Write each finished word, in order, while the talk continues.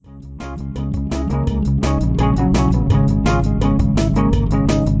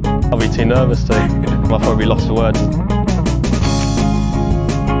I'll be too nervous to. I'll probably be lost for words.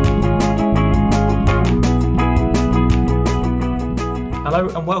 Hello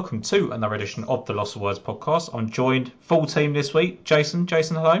and welcome to another edition of the Lost for Words podcast. I'm joined full team this week. Jason,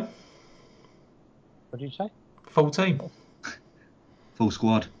 hello. What did you say? Full team. Full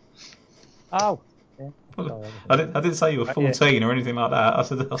squad. Oh. Yeah. Sorry, I didn't say you were 14 or anything like that. I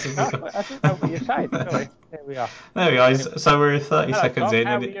said I didn't know what you said. Sorry. There we are. There we go. So we're 30 Hello, seconds Tom. in,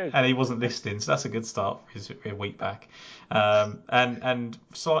 How are you? and he wasn't listening. So that's a good start for a week back. And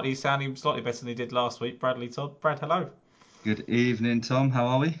sounding slightly better than he did last week. Bradley Todd. Brad, hello. Good evening, Tom. How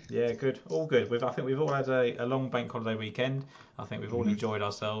are we? Yeah, good. All good. I think we've all had a long bank holiday weekend. I think we've all enjoyed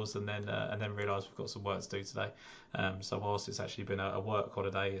ourselves, and then realised we've got some work to do today. So whilst it's actually been a work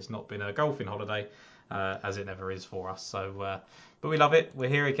holiday, it's not been a golfing holiday, as it never is for us. So, but we love it. We're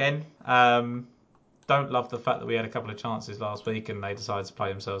here again. Don't love the fact that we had a couple of chances last week and they decided to play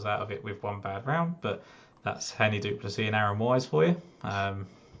themselves out of it with one bad round. But that's Henny du Plessis and Aaron Wise for you.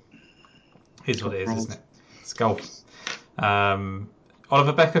 Here's what it is, isn't it? It's golf.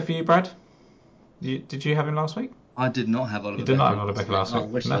 Oliver Becker for you, Brad. Did you have him last week? I did not have Oliver. You did not have Oliver Becker last week. I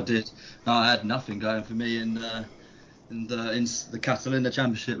wish I did. No, I had nothing going for me in the Catalina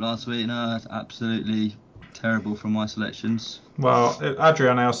Championship last week. No, it's absolutely terrible from my selections. Well,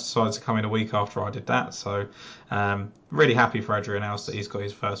 Adrian House decided to come in a week after I did that, so really happy for Adrian House that he's got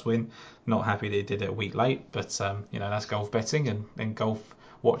his first win. Not happy that he did it a week late, but that's golf betting and golf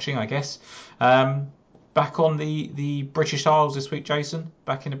watching, I guess. Back on the British Isles this week, Jason.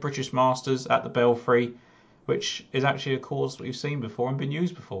 Back in the British Masters at the Belfry, which is actually a course that we've seen before and been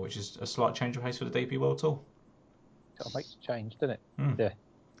used before, which is a slight change of pace for the DP World Tour. Got to make the change, doesn't it? Yeah.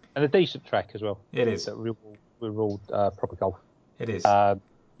 And a decent track as well. It is. We're ruled proper golf. It is.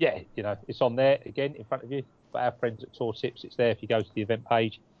 It's on there again in front of you. But our friends at Tour Tips, it's there if you go to the event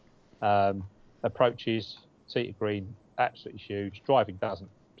page. Approaches, tee to green, absolutely huge. Driving doesn't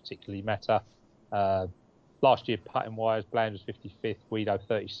particularly matter. Last year, putting wise, Bland was 55th, Guido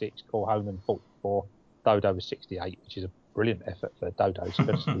 36, Corhonen 44, Dodo was 68, which is a brilliant effort for Dodo.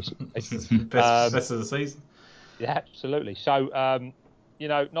 Best of the season. Yeah, absolutely. So,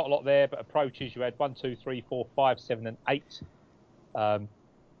 not a lot there, but approaches, you had 1, 2, 3, 4, 5, 7, and 8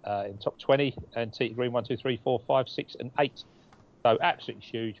 in top 20, and tee to green 1, 2, 3, 4, 5, 6, and 8. So, absolutely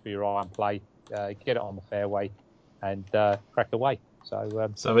huge for your iron play. Get it on the fairway and crack away. So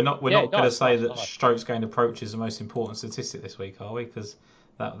we're not going to say that strokes gained approach is the most important statistic this week, are we? Because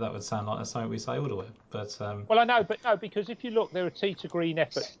that would sound like something we say all the way. But well, I know, but no, because if you look, there are tee to green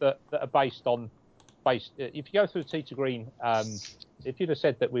efforts that are based. If you go through the tee to green, if you'd have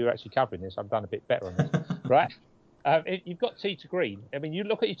said that we were actually covering this, I've done a bit better on this, right? You've got tee to green. I mean, you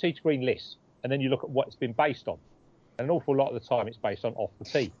look at your tee to green list, and then you look at what it's been based on. And an awful lot of the time, it's based on off the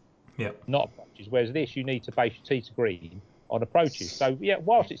tee, not approaches. Whereas this, you need to base your tee to green on approaches. So yeah,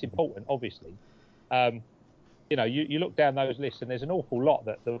 whilst it's important, obviously, you look down those lists and there's an awful lot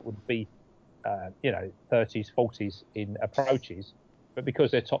that would be, 30s, 40s in approaches, but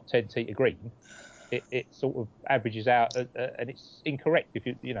because they're top 10 tee to green, it sort of averages out, and it's incorrect if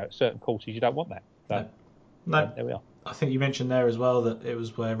certain courses you don't want that. So no. There we are. I think you mentioned there as well that it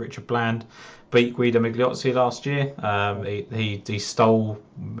was where Richard Bland beat Guido Migliozzi last year. He stole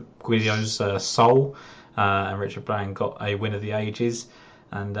Guido's soul. And Richard Bland got a win of the ages,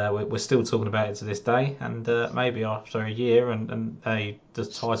 and we're still talking about it to this day. And maybe after a year and the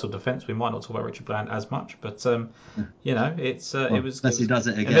title defence, we might not talk about Richard Bland as much. But unless he does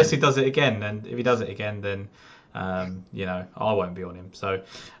it again. Unless he does it again, and if he does it again, then I won't be on him. So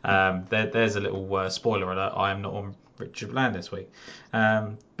there's a little spoiler alert. I am not on Richard Bland this week.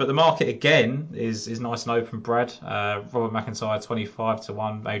 But the market again is nice and open, Brad. Robert McIntyre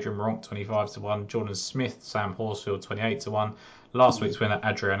 25-1, Adrian Meronk 25-1, Jordan Smith, Sam Horsfield 28-1. Last week's winner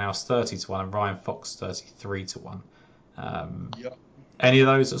Adrian House 30-1 and Ryan Fox 33-1. Any of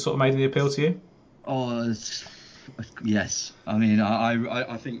those that sort of made any appeal to you? Oh, yes. I mean,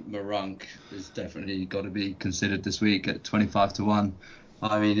 I think Meronk has definitely got to be considered this week at 25-1.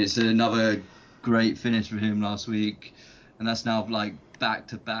 I mean, it's another great finish for him last week, and that's now like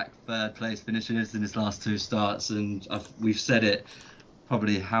back-to-back third place finishes in his last two starts. And we've said it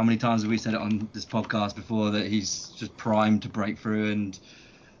probably, how many times have we said it on this podcast before, that he's just primed to break through, and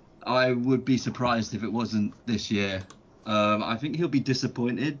I would be surprised if it wasn't this year. I think he'll be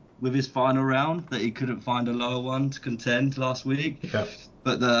disappointed with his final round that he couldn't find a lower one to contend last week. Yeah.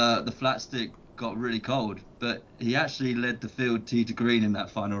 But the flat stick got really cold, but he actually led the field tee to green in that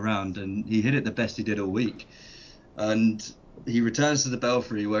final round, and he hit it the best he did all week. And he returns to the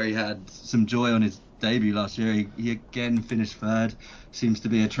Belfry where he had some joy on his debut last year. He again finished third, seems to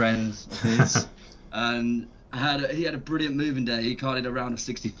be a trend of his, and he had a brilliant moving day. He carded a round of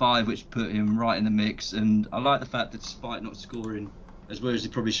 65, which put him right in the mix. And I like the fact that despite not scoring as well as he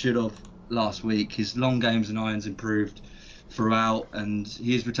probably should have last week, his long games and irons improved throughout, and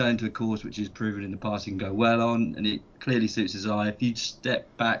he is returned to a course which is proven in the past he can go well on, and it clearly suits his eye. If you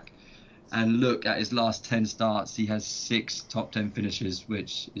step back and look at his last 10 starts, he has 6 top 10 finishes,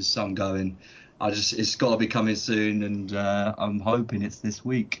 which is some going. It's got to be coming soon, and I'm hoping it's this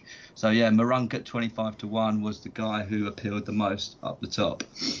week. So yeah, Marunk at 25-1 was the guy who appealed the most up the top.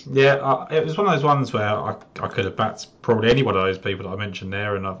 Yeah, it was one of those ones where I could have backed probably any one of those people that I mentioned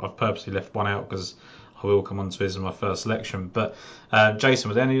there, and I've purposely left one out because I will come on to his in my first selection. But Jason,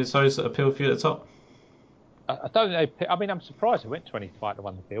 were there any of those that appealed for you at the top? I don't know. I mean, I'm surprised it went 25-1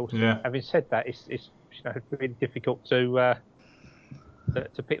 the field. Yeah. Having said that, it's really difficult to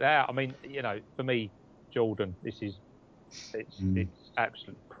pick that out. I mean, for me, Jordan, it's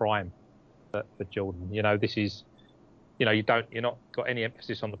absolute prime for Jordan. This is, you're not got any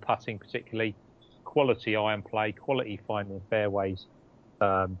emphasis on the putting particularly. Quality iron play, quality finding fairways.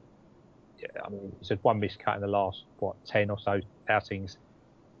 I mean, he's had one miscut in the last 10 or so outings.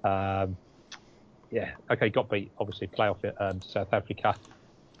 Got beat obviously playoff at South Africa.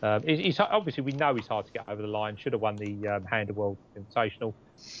 He's obviously, we know he's hard to get over the line. Should have won the Hand of World Invitational.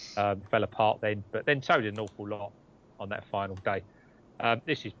 Fell apart then, but then so did an awful lot on that final day.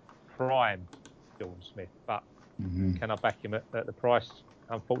 This is prime Jordan Smith, but can I back him at the price?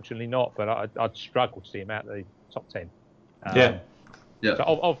 Unfortunately not, but I'd struggle to see him out of the top 10. Yeah. So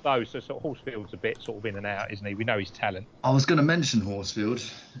of those, so sort of Horsfield's a bit sort of in and out, isn't he? We know his talent. I was going to mention Horsfield,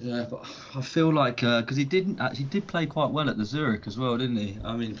 yeah, but I feel like because he did play quite well at the Zurich as well, didn't he?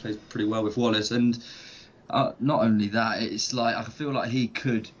 I mean, he played pretty well with Wallace, and not only that, it's like I feel like he's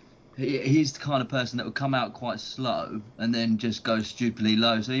the kind of person that would come out quite slow and then just go stupidly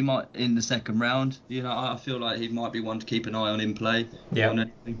low. So he might in the second round. I feel like he might be one to keep an eye on in play. Yeah.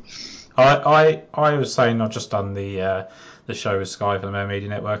 I was saying, I've just done the show with Sky for the Mere Media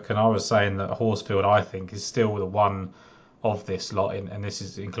Network, and I was saying that Horsfield, I think, is still the one of this lot, and this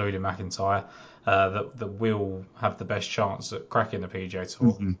is including McIntyre, that will have the best chance at cracking the PGA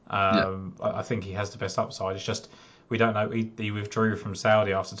Tour. I think he has the best upside. It's just we don't know. He withdrew from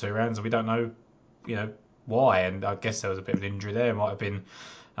Saudi after 2 rounds, and we don't know, why. And I guess there was a bit of an injury there. It might have been,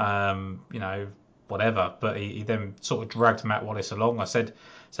 whatever. But he then sort of dragged Matt Wallace along. I said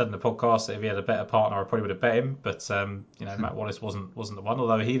in the podcast that if he had a better partner, I probably would have bet him. But Matt Wallace wasn't the one.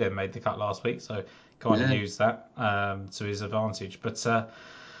 Although he then made the cut last week, so kind of used that to his advantage. But so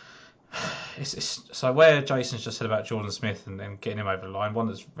where Jason's just said about Jordan Smith and getting him over the line, one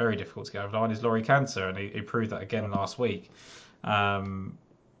that's very difficult to get over the line is Laurie Cantor, and he proved that again last week.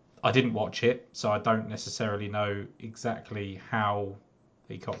 I didn't watch it, so I don't necessarily know exactly how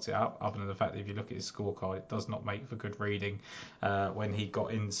he cocked it up, other than the fact that if you look at his scorecard, it does not make for good reading when he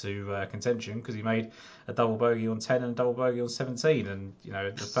got into contention, because he made a double bogey on 10 and a double bogey on 17, and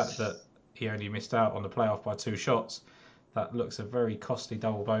the fact that he only missed out on the playoff by 2 shots, that looks a very costly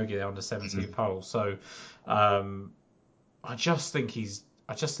double bogey there on the 17th hole. So I just think he's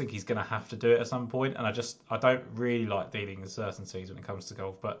going to have to do it at some point, and I don't really like dealing in certainties when it comes to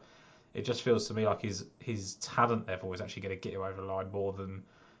golf, but it just feels to me like his talent level is actually going to get him over the line more than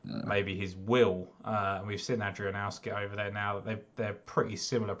maybe his will. And we've seen Adrian House get over there now. They're pretty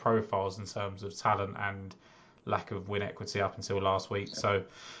similar profiles in terms of talent and lack of win equity up until last week. So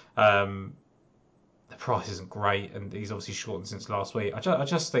the price isn't great, and he's obviously shortened since last week. I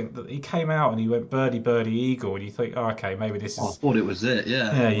just think that he came out and he went birdie eagle, and you think, oh, okay, maybe this is. I thought it was it,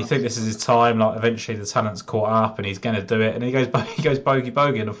 yeah. Yeah, you think this is his time. Like eventually the talent's caught up, and he's going to do it. And he goes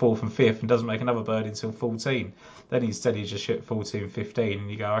bogey in the 4th and 5th, and doesn't make another birdie until 14. Then instead he just shit 14, 15,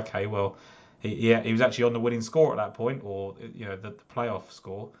 and you go, okay, well, he was actually on the winning score at that point, or the playoff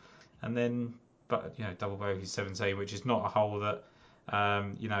score, and then double bogey 17, which is not a hole that.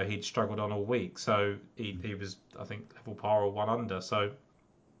 He'd struggled on all week, so he was, I think, level par or 1 under. So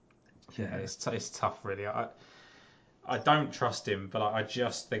yeah, it's tough really. I don't trust him, but I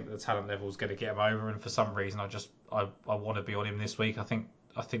just think the talent level is going to get him over, and for some reason I want to be on him this week. I think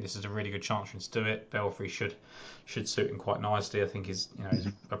this is a really good chance for him to do it. Belfry should suit him quite nicely. I think his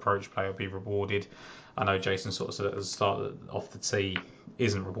approach play will be rewarded. I know Jason sort of said at the start that off the tee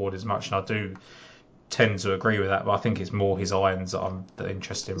isn't rewarded as much, and I do tend to agree with that, but I think it's more his irons that I'm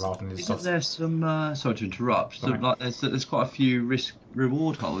interested in rather than his soft. There's some sorry to interrupt. There's quite a few risk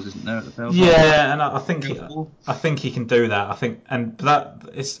reward holes, isn't there, at the Belfast? Yeah, and I think he can do that. I think, and that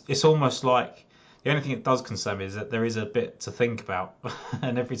it's almost like The only thing that does concern me is that there is a bit to think about,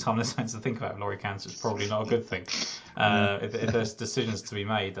 and every time there's something to think about with Laurie Cantor, it's probably not a good thing. If there's decisions to be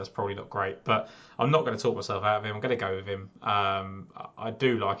made, that's probably not great. But I'm not going to talk myself out of him. I'm going to go with him. I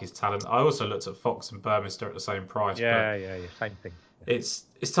do like his talent. I also looked at Fox and Burmester at the same price. Yeah, same thing. It's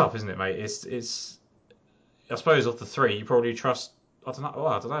tough, isn't it, mate? It's I suppose of the three, you probably trust. I don't know. Well,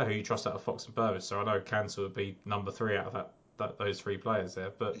 I don't know who you trust out of Fox and Burmester. I know Cantor would be number 3 out of those 3 players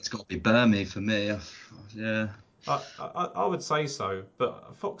there, but It's got to be Burmy for me. Yeah. I would say so.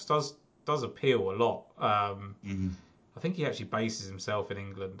 But Fox does appeal a lot. I think he actually bases himself in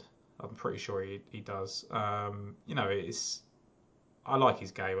England. I'm pretty sure he does. It's I like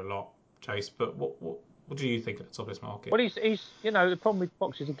his game a lot, Chase. But what do you think at the top of this market? Well, he's the problem with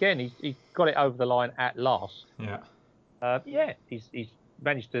Fox is again he's got it over the line at last. Yeah. He's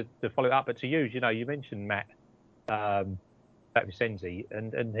managed to follow it up. But to use, you mentioned Matt Vicenzi,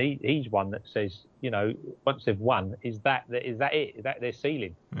 and he's one that says, once they've won, is that it? Is that their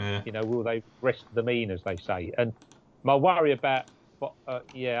ceiling? Yeah. Will they rest the mean, as they say? And my worry about,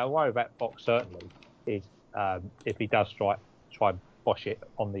 I worry about Fox certainly is if he does try and bosh it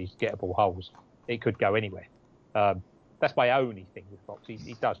on these gettable holes, it could go anywhere. That's my only thing with Fox.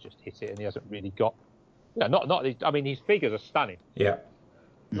 He does just hit it, and he hasn't really got. I mean, his figures are stunning. Yeah.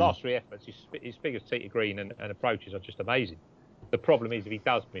 Last 3 efforts, his figures tee to green and approaches are just amazing. The problem is if he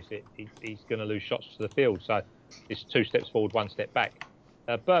does miss it, he's going to lose shots to the field. So it's 2 steps forward, 1 step back.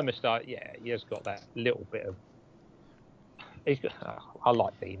 Burmester, he has got that little bit of. I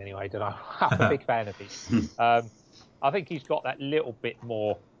like Dean anyway, don't I? I'm a big fan of his. I think he's got that little bit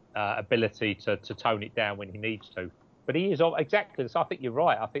more ability to tone it down when he needs to. But he is exactly. So I think you're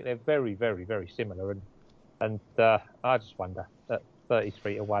right. I think they're very, very, very similar. And I just wonder at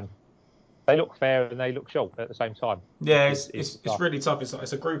 33 to 1. They look fair and they look short at the same time. Yeah, it's really tough.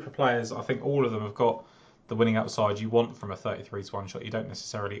 It's a group of players. I think all of them have got the winning outside you want from a 33 to 1 shot. You don't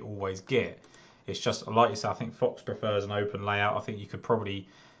necessarily always get. It's just like you said. I think Fox prefers an open layout. I think you could probably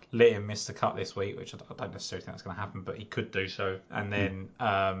let him miss the cut this week, which I don't necessarily think that's going to happen, but he could do so. And then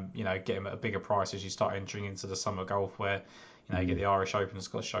get him at a bigger price as you start entering into the summer golf, where you get the Irish Open, the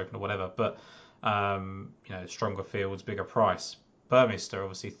Scottish Open, or whatever. But stronger fields, bigger price. Burmester,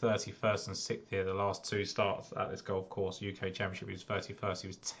 obviously 31st and 6th here, the last 2 starts at this golf course. UK Championship, he was 31st. He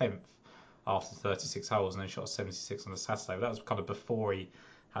was 10th after 36 holes and then shot 76 on the Saturday. But that was kind of before he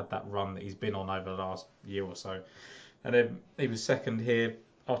had that run that he's been on over the last year or so. And then he was 2nd here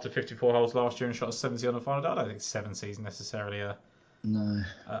after 54 holes last year and shot a 70 on the final day. I don't think 70 is necessarily a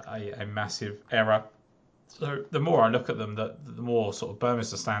massive error. So the more I look at them, the more sort of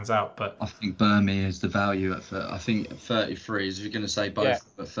Burmester stands out. But I think Burmy is the value I think at 33s. If you're going to say both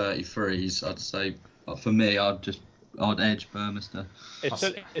at 33s, I'd say for me, I'd edge Burmester.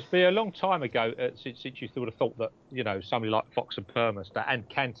 It's been a long time ago since you would have thought that somebody like Fox and Burmester and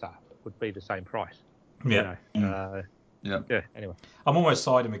Cantor would be the same price. Yeah. Anyway, I'm almost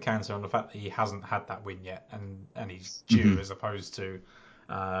siding with Cantor on the fact that he hasn't had that win yet, and he's due as opposed to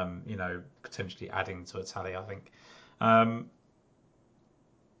potentially adding to a tally, I think. Then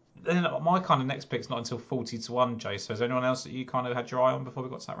my kind of next pick's not until 40 to 1, Jay. So is there anyone else that you kind of had your eye on before we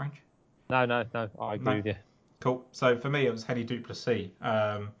got to that range? No, I agree with you. Cool. So for me, it was Hennie du Plessis.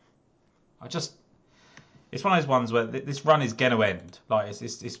 It's one of those ones where this run is going to end. Like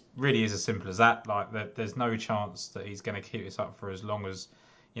it's really is as simple as that. Like there's no chance that he's going to keep this up for as long as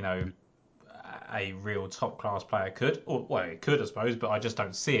a real top class player could. Or well, it could, I suppose, but I just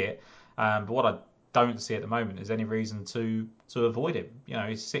don't see it. But what I don't see at the moment is any reason to avoid him.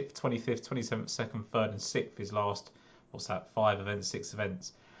 He's 6th, 25th, 27th, 2nd, 3rd, and 6th his last 5 events, 6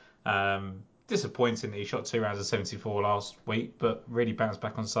 events. Disappointing that he shot 2 rounds of 74 last week, but really bounced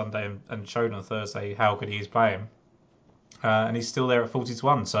back on Sunday and showed on Thursday how good he is playing. And he's still there at 40 to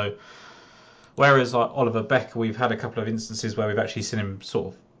 1. So whereas like Oliver Becker, we've had a couple of instances where we've actually seen him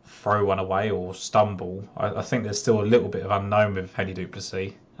sort of throw one away or stumble. I think there's still a little bit of unknown with Hennie du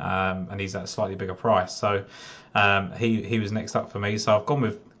Plessis, and he's at a slightly bigger price. So he was next up for me. So I've gone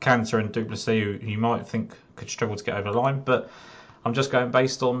with Cantor and du Plessis, who you might think could struggle to get over the line, but I'm just going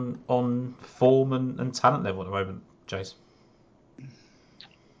based on form and talent level at the moment, Jace.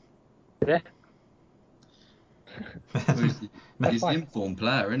 Yeah. He's an informed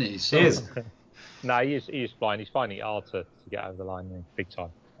player, isn't he? He is. No, he is flying. He's finding it hard to get over the line big time.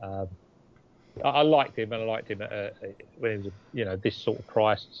 I liked him, and I liked him when he was this sort of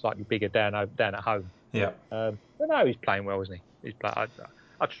price, slightly bigger down at home. Yeah. But no, he's playing well, isn't he?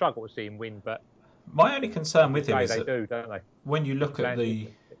 I'd struggle to see him win, but my only concern with him is they that do, don't they? when you look at the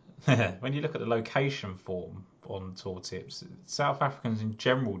location form on tour tips. South Africans in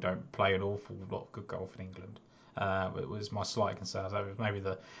general don't play an awful lot of good golf in England. It was my slight concern. So it was maybe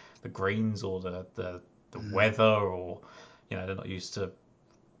the greens or the weather, or they're not used to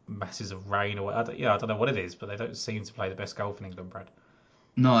masses of rain, or I don't know what it is, but they don't seem to play the best golf in England, Brad.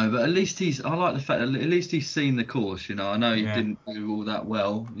 No, but at least I like the fact that at least he's seen the course. I know he Yeah. didn't do all that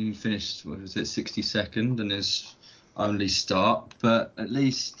well. He finished, what was it, 62nd in his only start, but at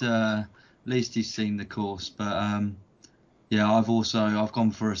least he's seen the course. But yeah, I've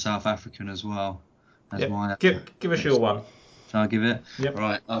gone for a South African as well. As my Give us your one. Shall I give it? Yep.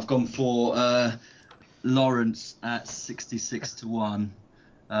 Right, I've gone for Lawrence at 66 to 1.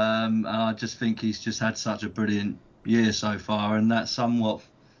 And I just think he's just had such a brilliant year so far, and that somewhat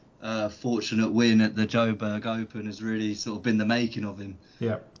fortunate win at the Joburg Open has really sort of been the making of him.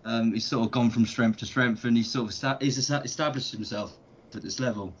 Yeah. He's sort of gone from strength to strength, and he's sort of he's established himself at this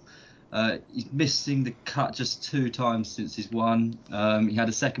level. He's missing the cut just 2 times since he's won. He had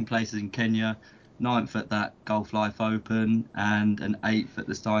a second place in Kenya, 9th at that Gulf Life Open, and an 8th at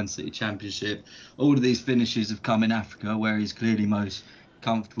the Stein City Championship. All of these finishes have come in Africa, where he's clearly most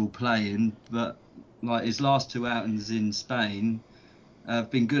comfortable playing, but like his last 2 outings in Spain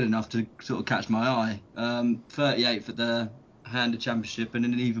have been good enough to sort of catch my eye. 38th at the Handa Championship, and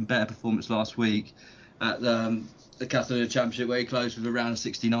an even better performance last week at the Catalonia Championship, where he closed with a round of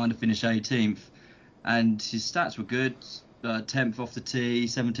 69 to finish 18th. And his stats were good. 10th off the tee,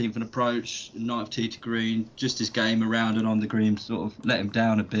 17th on approach, 9th tee to green. Just his game around and on the green sort of let him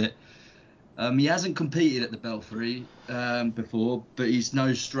down a bit. He hasn't competed at the Belfry before, but he's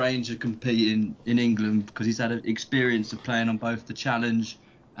no stranger competing in England, because he's had an experience of playing on both the Challenge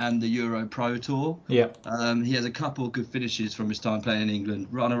and the Euro Pro Tour. Yeah. He has a couple of good finishes from his time playing in England.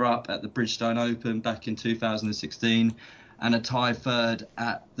 Runner-up at the Bridgestone Open back in 2016, and a tie third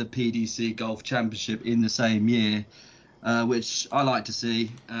at the PDC Golf Championship in the same year, which I like to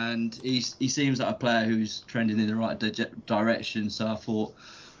see. And he seems like a player who's trending in the right direction. So I thought,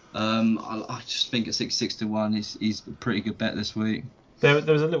 I just think at 66 to 1, he's a pretty good bet this week. There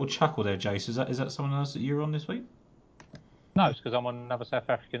was a little chuckle there, Jace. Is that someone else that you're on this week? No, it's because I'm on another South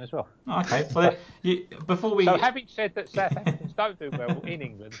African as well. Oh, okay. Well, before we. So having said that South Africans don't do well in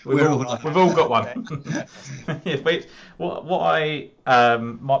England, We've all got one. Yeah, but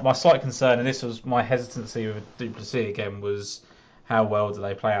my slight concern, and this was my hesitancy with Du Plessis again, was how well do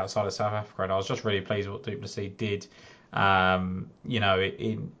they play outside of South Africa, and I was just really pleased with what Du Plessis did,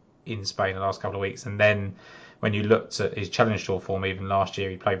 in Spain the last couple of weeks, and then when you looked at his Challenge Tour form, even last year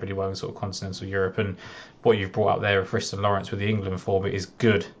he played really well in sort of continental Europe, and what you've brought up there with Friston Lawrence with the England form is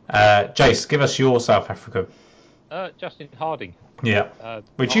good. Jace, give us your South Africa. Justin Harding. Yeah.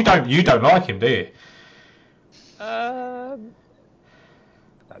 Which you don't like him, do you? I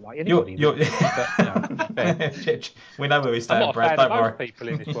don't like anybody. But, we know where we stand, I'm not Brad. a fan Don't of worry. most people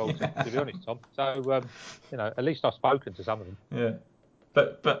in this world, to be honest, Tom. So, at least I've spoken to some of them. Yeah.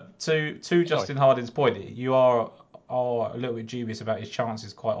 But to Justin Harding's point, you are a little bit dubious about his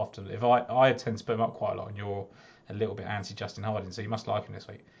chances quite often. If I tend to put him up quite a lot, and you're a little bit anti Justin Harding, so you must like him this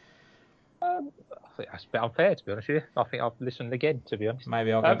week. I think that's a bit unfair, to be honest with you. I think I've listened again, to be honest.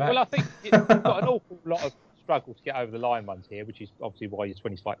 Maybe I'll go back. Well, I think you've got an awful lot of struggle to get over the line ones here, which is obviously why you're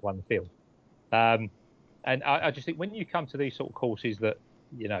 20 to 1 the field. And I just think when you come to these sort of courses that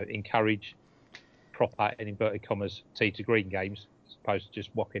encourage proper, in inverted commas, tee to green games, as opposed to just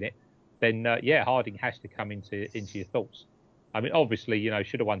whacking it, then Harding has to come into your thoughts. I mean, obviously,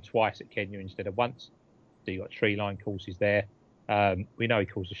 should have won twice at Kenya instead of once. So you've got tree line courses there. We know he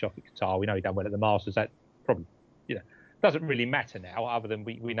calls the shot at Qatar. We know he done well at the Masters. That probably, doesn't really matter now, other than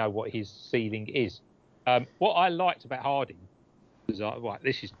we know what his ceiling is. What I liked about Harding was, right,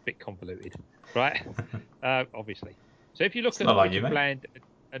 this is a bit convoluted, right? Obviously. So if you look at Richard Bland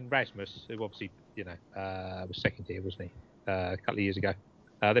and Rasmus, who obviously, was second here, wasn't he, a couple of years ago.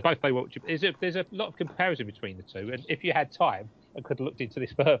 They both play well. There's a lot of comparison between the two, and if you had time and could have looked into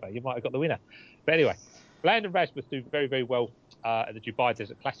this further, you might have got the winner. But anyway, Bland and Rasmus do very, very well at the Dubai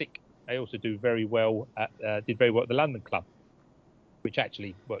Desert Classic. They also do very well did very well at the London Club, which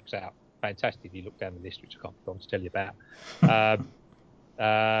actually works out fantastic if you look down the list, which I can't go on to tell you about.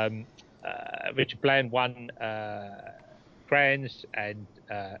 Richard Bland won Crans and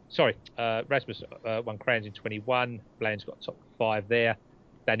Rasmus won Crans in 21. Bland's got top 5 there.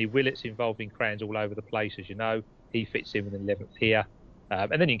 Danny Willett's involved in Crans all over the place, as you know. He fits in with an 11th here.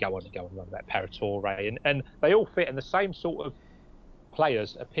 And then you can go on and run about Paratorre, and they all fit, and the same sort of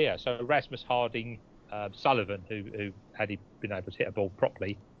players appear. So Rasmus, Harding, Sullivan, who had he been able to hit a ball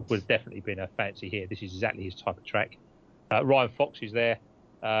properly, would have definitely been a fancy here. This is exactly his type of track. Ryan Fox is there.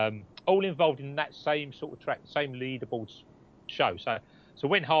 all involved in that same sort of track, same leaderboards show. So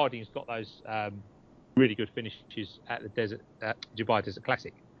when Harding's got those really good finishes at the Dubai Desert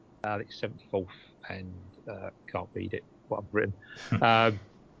Classic, it's 74th and can't beat it. What I've written.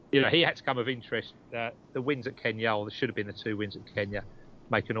 He had to come of interest. The wins at Kenya, or there should have been the 2 wins at Kenya,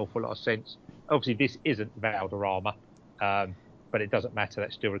 make an awful lot of sense. Obviously, this isn't Valderrama, but it doesn't matter.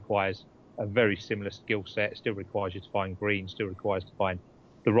 That still requires a very similar skill set. It still requires you to find green, still requires to find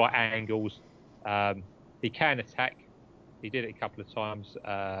the right angles. He can attack. He did it a couple of times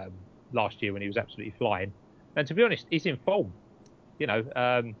last year when he was absolutely flying. And to be honest, he's in form. I've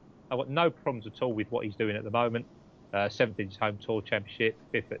got no problems at all with what he's doing at the moment. 7th in his home tour championship,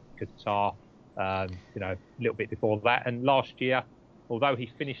 5th at Qatar, a little bit before that. And last year, although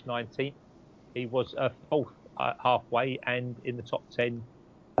he finished 19th, he was 4th halfway and in the top 10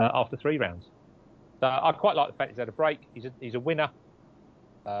 after 3 rounds. So I quite like the fact he's had a break. He's a winner.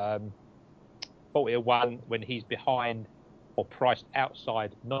 40-1 when he's behind or priced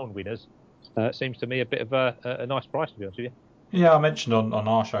outside non-winners seems to me a bit of a nice price, to be honest with you. Yeah, I mentioned on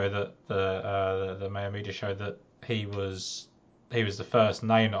our show that the Mayo Media show that he was the first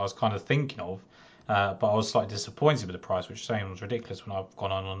name that I was kind of thinking of, but I was slightly disappointed with the price, which seems ridiculous when I've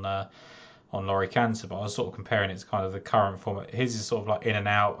gone on Laurie Cantor. But I was sort of comparing it to kind of the current form. His is sort of like in and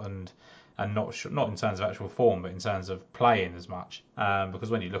out and not in terms of actual form, but in terms of playing as much. Because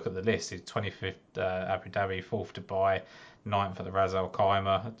when you look at the list, he's 25th Abu Dhabi, 4th Dubai, 9th at the Ras Al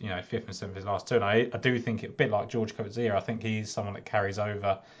Khaimah, 5th and 7th his last 2. And I do think, a bit like George Coetzee, I think he's someone that carries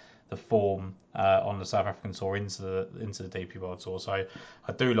over the form on the South African tour into the DP World Tour. So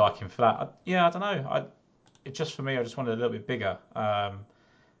I do like him for that. I don't know. For me, I just wanted a little bit bigger,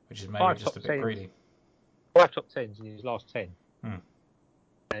 which is maybe just a bit greedy. 5 top 10s in his last 10.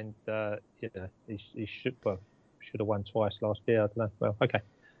 And he should have won twice last year. I don't know. Well, okay.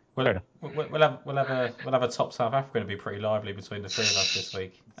 We'll have a top South African to be pretty lively between the 3 of us this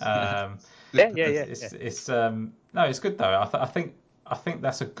week. It's good though. I think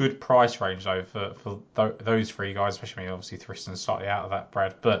that's a good price range though for those 3 guys, especially obviously Thriston's slightly out of that,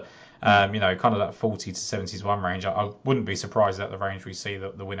 Brad. But kind of that 40 to 71 range. I wouldn't be surprised at the range we see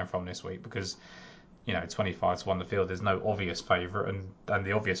the winner from this week, because 25 to 1 the field, there's no obvious favourite, and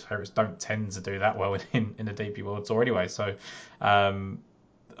the obvious favourites don't tend to do that well in the DP World Tour anyway. So,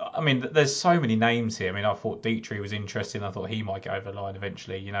 there's so many names here. I thought Dietrich was interesting. I thought he might get over the line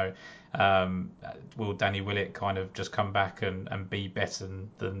eventually. Will Danny Willett kind of just come back and be better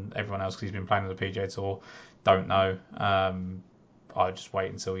than everyone else because he's been playing on the PGA Tour? Don't know. I'll just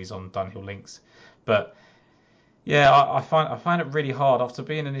wait until he's on Dunhill Links. But yeah, I find it really hard after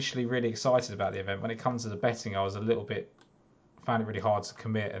being initially really excited about the event. When it comes to the betting, I was found it really hard to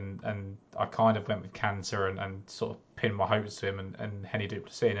commit, and I kind of went with Cantor and sort of pinned my hopes to him and Henny du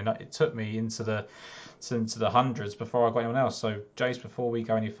Plessis, and it took me into the hundreds before I got anyone else. So, Jace, before we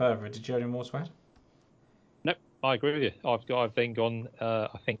go any further, did you have any more to add? Nope, I agree with you. I've then gone,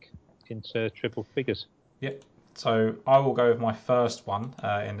 I think, into triple figures. Yep. So I will go with my first one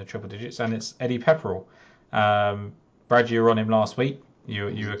in the triple digits, and it's Eddie Pepperell. Brad, you were on him last week.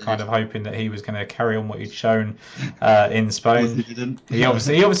 You were kind of hoping that he was going to carry on what he'd shown in Spain. He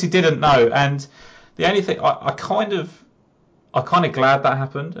obviously didn't know. And the only thing I kind of glad that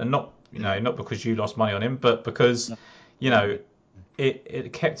happened, and not because you lost money on him, but because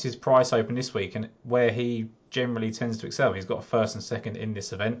it kept his price open this week, and where he generally tends to excel. He's got a 1st and 2nd in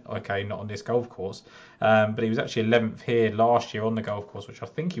this event. Okay, not on this golf course, but he was actually 11th here last year on the golf course, which I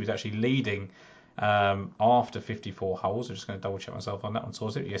think he was actually leading after 54 holes. I'm just going to double check myself on that one.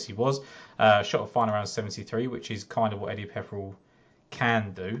 Towards it, yes, he was. Shot a final around 73, which is kind of what Eddie Pepperell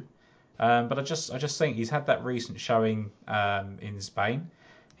can do. But I just think he's had that recent showing in Spain.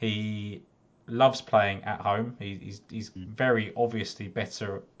 He loves playing at home. He's very obviously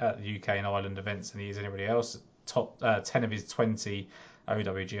better at the UK and Ireland events than he is anybody else. Top 10 of his 20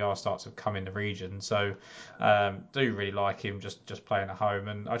 OWGR starts have come in the region, so do really like him just playing at home.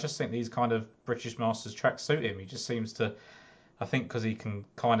 And I just think these kind of British Masters tracks suit him. He just seems to, I think, because he can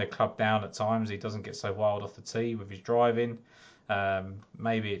kind of club down at times, he doesn't get so wild off the tee with his driving.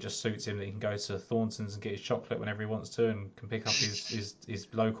 Maybe it just suits him that he can go to Thornton's and get his chocolate whenever he wants to, and can pick up his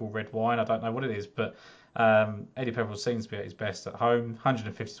local red wine. I don't know what it is, but Eddie Pepperell seems to be at his best at home.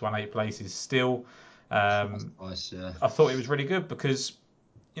 150 to 1 8 places still. Nice, yeah. I thought it was really good because,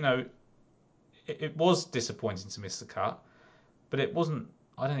 it was disappointing to miss the cut, but it wasn't.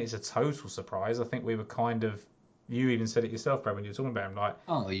 I don't think it's a total surprise. I think we were kind of. You even said it yourself, Brad, when you were talking about him. Like,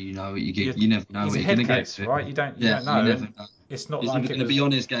 you know what you get. You never know what you're going to get, right? You don't know. You never know. It's not He's like either going to be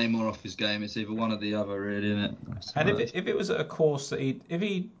on his game or off his game. It's either one or the other, really, isn't it? And if it was at a course that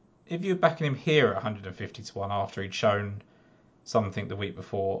he if you're backing him here at 150 to 1 after he'd shown something the week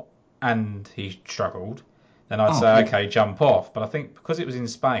before and he struggled, then I'd say, okay, jump off. But I think because it was in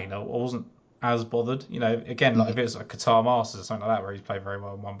Spain, I wasn't as bothered. You know, again, like if it was a Qatar Masters or something like that where he's played very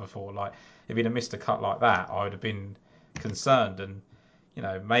well and won before, like if he'd have missed a cut like that, I would have been concerned. And, you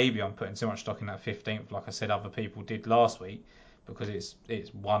know, maybe I'm putting too much stock in that 15th, like I said other people did last week, because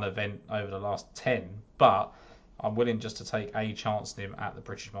it's one event over the last 10. But I'm willing just to take a chance on him at the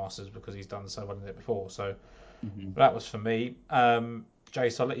British Masters because he's done so well in it before. So that was for me.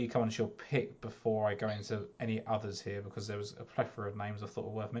 Jace, I'll let you come on to your pick before I go into any others here, because there was a plethora of names I thought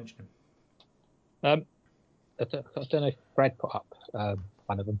were worth mentioning. I don't know if Brad put up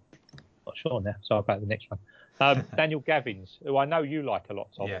one of them. Not sure now. So about the next one. Daniel Gavins, who I know you like a lot,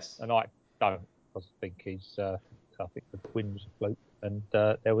 Tom. Yes. And I don't, because I think I think the win was a fluke, and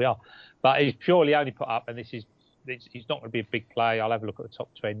there we are. But he's purely only put up, and he's not going to be a big play. I'll have a look at the top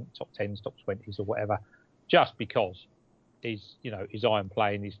 10s, top 20s, or whatever, just because his iron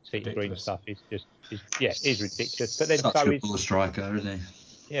play and his tee green stuff is ridiculous. But then such a poor striker, isn't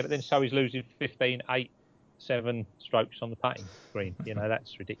he? Yeah, but then so he's losing 15, 8, 7 strokes on the putting green.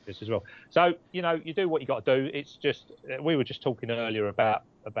 That's ridiculous as well. So you do what you got to do. It's just we were just talking earlier about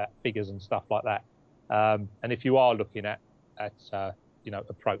figures and stuff like that. And if you are looking at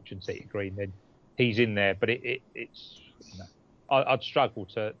approach and tee green, then he's in there. But it's I'd struggle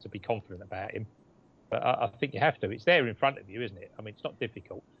to be confident about him. But I think you have to. It's there in front of you, isn't it? I mean, it's not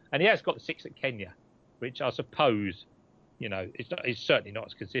difficult. And he has got the 6 at Kenya, which I suppose, it's certainly not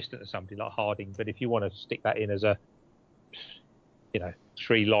as consistent as somebody like Harding. But if you want to stick that in as a,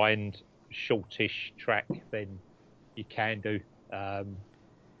 3-lined, shortish track, then you can do.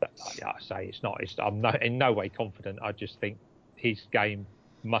 But I say it's not. I'm in no way confident. I just think his game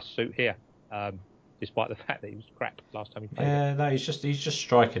must suit here. Despite the fact that he was crap last time he played. Yeah, no, he's just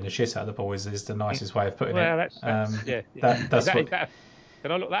striking the shit out of the ball is the nicest way of putting it. That's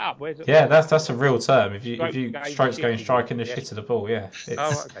can I look that up? Where's it? Yeah, that's a real term. If you strokes going striking the shit of the ball, yeah.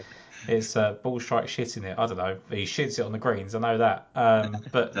 Okay. It's ball strike shitting it. I don't know. He shits it on the greens. I know that. I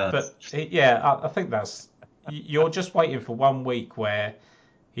think that's you're just waiting for 1 week where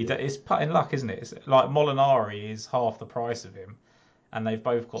it's putting luck, isn't it? It's like Molinari is half the price of him, and they've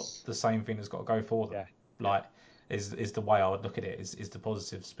both got the same thing that's got to go for them. Yeah. Like, is the way I would look at it, is the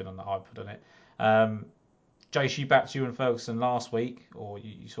positive spin on that I put on it. Jace, you backed Ewan Ferguson last week, or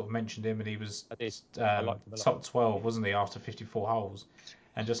you sort of mentioned him, and he was top 12, wasn't he, after 54 holes,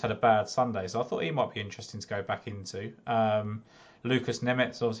 and just had a bad Sunday. So I thought he might be interesting to go back into. Lucas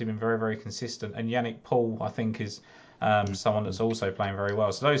Nemet's obviously been very, very consistent, and Yannick Paul, I think, is someone that's also playing very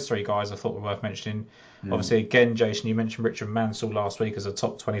well. So those 3 guys I thought were worth mentioning. Yeah. Obviously, again, Jason, you mentioned Richard Mansell last week as a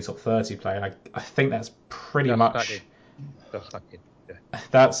top 20, top 30 player, and I think that's pretty much...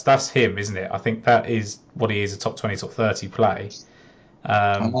 That's him, isn't it? I think that is what he is, a top 20, top 30 play.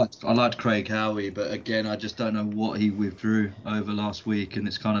 I liked Craig Howie, but again, I just don't know what he withdrew over last week, and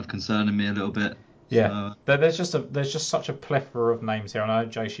it's kind of concerning me a little bit. Yeah, so, there's just such a plethora of names here. I know,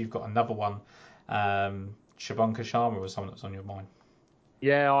 Jace, you've got another one. Shubhankar Sharma was someone that's on your mind.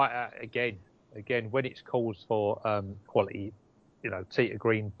 Yeah, again, when it's calls for quality, tee to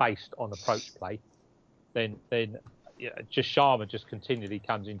green based on approach play, then just Sharma just continually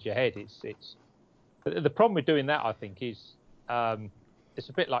comes into your head. It's the problem with doing that, I think, is it's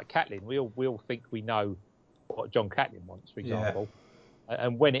a bit like Catlin. We all think we know what John Catlin wants, for example,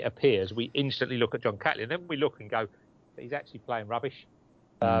 and when it appears, we instantly look at John Catlin. Then we look and go, he's actually playing rubbish.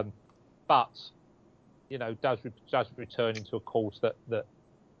 But does return into a course that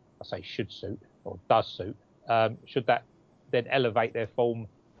I say should suit or does suit. Should that then elevate their form?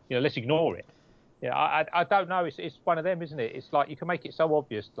 Let's ignore it. Yeah, I don't know. It's one of them, isn't it? It's like you can make it so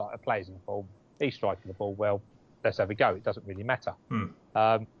obvious, like a player's in form, he's striking the ball well. Let's have a go. It doesn't really matter.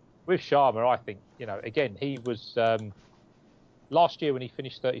 With Sharma, I think again he was last year when he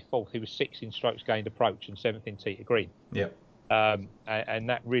finished 34th, he was 6th in strokes gained approach and 7th in tee to green. Yeah. And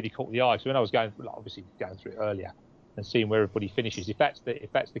that really caught the eye. So when I was obviously going through it earlier and seeing where everybody finishes, if that's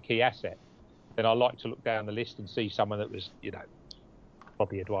the key asset, then I like to look down the list and see someone that was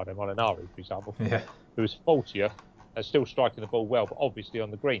probably Eduardo Molinari, for example, who was 40th and still striking the ball well, but obviously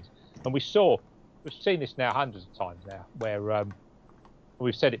on the greens. And we've seen this now hundreds of times now, where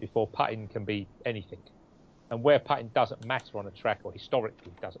we've said it before, putting can be anything. And where putting doesn't matter on a track, or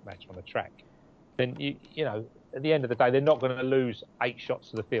historically doesn't matter on a track, then at the end of the day, they're not going to lose 8 shots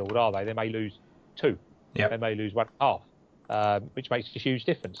to the field, are they? They may lose 2. Yep. They may lose 1.5, which makes a huge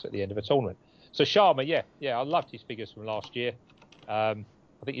difference at the end of a tournament. So Sharma, I loved his figures from last year. I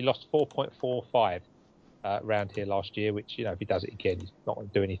think he lost 4.45 round here last year, which, if he does it again, he's not going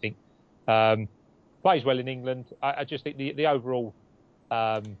to do anything. Plays well in England. I just think the overall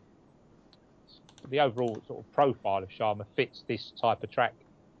sort of profile of Sharma fits this type of track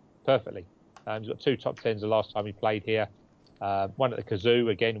perfectly. He's got 2 top 10s the last time he played here. One at the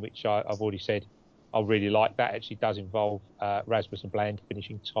Kazoo again, which I've already said I really like. That actually does involve Rasmussen Bland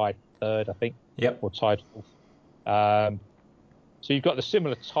finishing tied 3rd, I think. Yep. Or tied 4th. So you've got the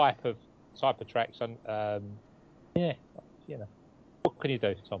similar type of tracks, and what can you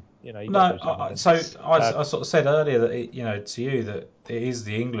do, Tom? I sort of said earlier that to you that it is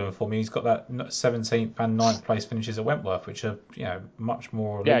the England for me. He's got that 17th and 9th place finishes at Wentworth, which are much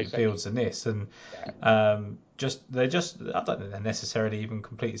more elite fields than this, and they're just I don't think they're necessarily even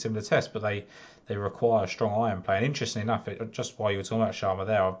completely similar tests, but they require strong iron play. And interestingly enough, just while you were talking about Sharma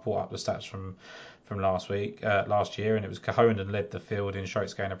there, I brought up the stats from last year, and it was Cahonan led the field in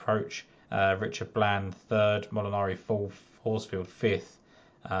strokes gain approach, Richard Bland 3rd, Molinari 4th, Horsfield 5th.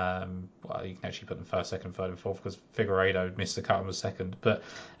 Well, you can actually put them 1st, 2nd, 3rd, and 4th because Figueiredo missed the cut and was 2nd. But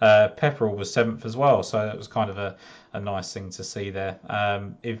Pepperell was 7th as well, so it was kind of a nice thing to see there.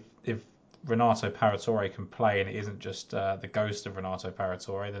 If Renato Paratore can play and it isn't just the ghost of Renato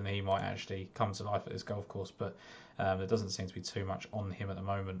Paratore, then he might actually come to life at this golf course. But there doesn't seem to be too much on him at the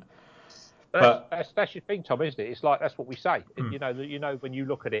moment. But that's your thing, Tom, isn't it? It's like that's what we say. You know, when you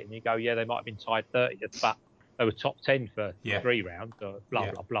look at it and you go, yeah, they might have been tied 30th, but they were top 10 for 3 rounds, or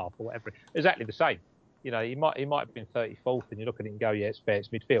blah blah, or whatever. Exactly the same. He might have been 34th, and you look at it and go, yeah, it's fair, it's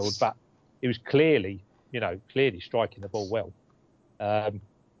midfield, but he was clearly striking the ball well.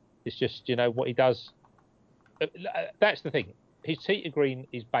 It's just what he does. That's the thing. His tee to green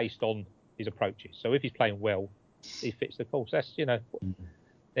is based on his approaches. So if he's playing well, he fits the course. That's there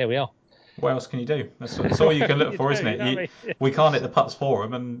we are. What else can you do? That's all you can look for, isn't it? We can't hit the putts for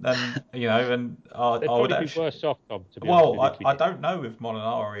him, and they'd probably be worse off, Tom. To be honest, I don't know with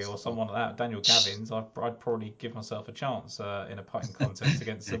Molinari or someone like that, Daniel Gavins. I'd probably give myself a chance in a putting contest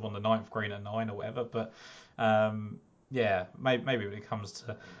against them on the 9th green at 9 or whatever. But maybe when it comes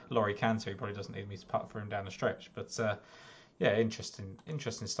to Laurie Cantor, he probably doesn't need me to putt for him down the stretch. But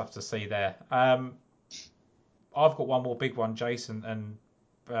interesting stuff to see there. I've got one more big one, Jason, and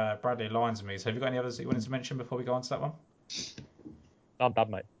Bradley aligns with me. So have you got any others that you wanted to mention before we go on to that one? I'm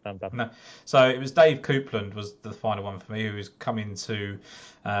done, mate. I'm done. No. So it was Dave Coupland was the final one for me, who was coming to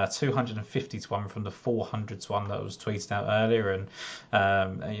 250 to 1 from the 400 to 1 that was tweeted out earlier,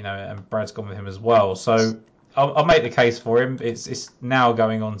 and Brad's gone with him as well. So I'll make the case for him. It's now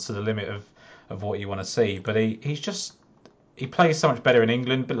going on to the limit of what you want to see, but he plays so much better in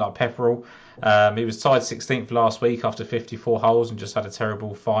England, a bit like Pepperell. He was tied 16th last week after 54 holes and just had a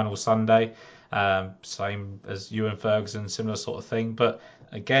terrible final Sunday. Same as Ewan Ferguson, similar sort of thing. But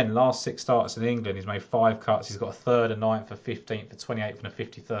again, last 6 starts in England, he's made 5 cuts. He's got a 3rd, a 9th, a 15th, a 28th, and a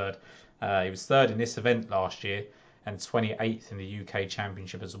 53rd. He was 3rd in this event last year and 28th in the UK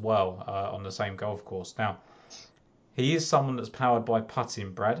Championship as well on the same golf course. Now, he is someone that's powered by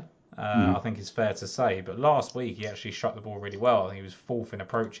putting, Brad. I think it's fair to say. But last week, he actually struck the ball really well. I think he was 4th in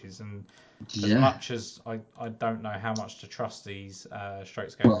approaches. And as much as I don't know how much to trust these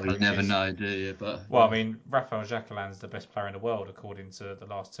strokes gained approaches. Well, you never know, do you? But I mean, Rafael Jacquelin's the best player in the world according to the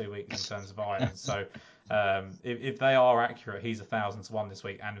last 2 weeks in terms of irons. So if they are accurate, he's 1,000 to 1 this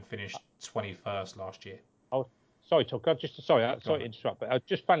week and finished 21st last year. Oh, sorry, Tom. Sorry to interrupt, but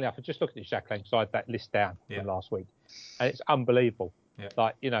just funnily enough, I just looked at Jacquelin because I had that list down from last week, and it's unbelievable. Yeah.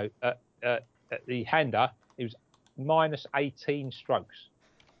 Like at the hander, it was minus 18 strokes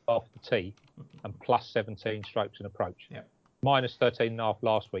off the tee and plus 17 strokes in approach. Yeah. Minus 13.5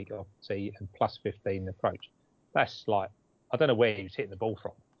 last week off the tee and plus 15 in approach. That's like, I don't know where he was hitting the ball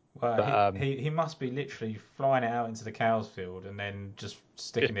from. Well, but, he must be literally flying it out into the cows field and then just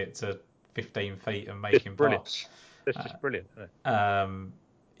sticking it to 15 feet and making putts. That's just brilliant. Isn't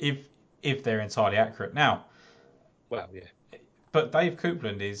it? If they're entirely accurate. Now, well, yeah. But Dave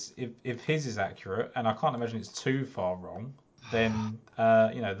Coupland is, if his is accurate, and I can't imagine it's too far wrong, then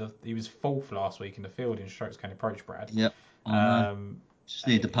he was 4th last week in the field in strokes gained approach, Brad. Yep. Just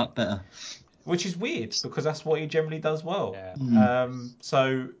need to putt better. Which is weird because that's what he generally does well. Yeah.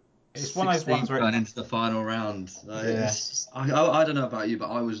 So it's one of those ones where going into the final round. I don't know about you,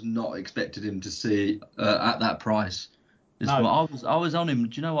 but I was not expecting him to see at that price. No. I was on him.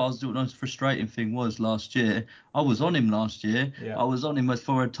 Do you know what I was doing? The most frustrating thing was last year. I was on him last year. Yeah. I was on him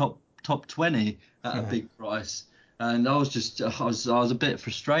for a top 20 at a big price, and I was a bit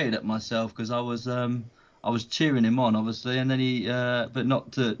frustrated at myself because I was cheering him on, obviously, and then he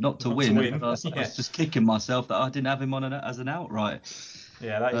not to win. I was just kicking myself that I didn't have him on as an outright.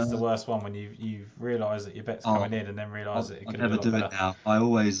 Yeah, that is the Uh, worst one when you've realised that your bet's oh, coming in and then realise that it I could have never been a lot do it better. now. I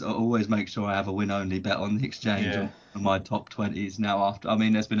always make sure I have a win only bet on the exchange Yeah, on my top 20s now. After, I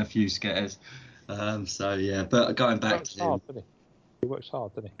mean, there's been a few scares. So yeah, but going He back works to him. hard, doesn't he? He works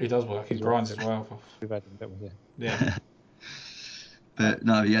hard, doesn't he? he does work. He He's right. grinds as well. We've had him, don't we? Yeah. Yeah. But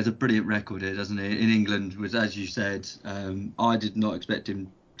no, he has a brilliant record here, doesn't he? In England, was as you said, I did not expect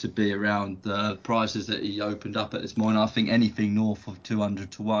him to be around the prices that he opened up at this morning. I think anything north of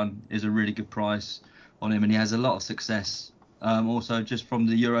 200 to 1 is a really good price on him, and he has a lot of success. Also, just from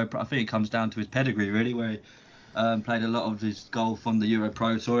the Euro, I think it comes down to his pedigree, really, where he played a lot of his golf on the Euro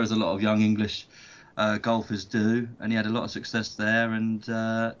Pro Tour, as a lot of young English golfers do, and he had a lot of success there. And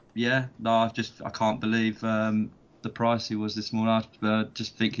yeah, no, I can't believe the price he was this morning. I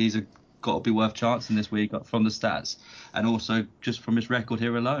just think he's got to be worth chancing this week from the stats, and also just from his record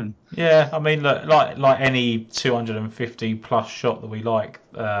here alone. Yeah, I mean, look, like any 250 plus shot that we like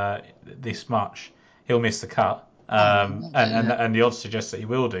this much, he'll miss the cut. And the odds suggest that he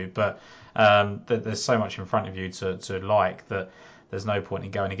will do, but there's so much in front of you to like that there's no point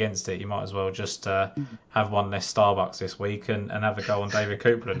in going against it. You might as well just have one less Starbucks this week and have a go on David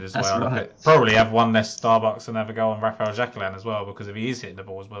Copeland is the way That's I look at right. it. Probably have one less Starbucks and have a go on Rafael Jacqueline as well, because if he is hitting the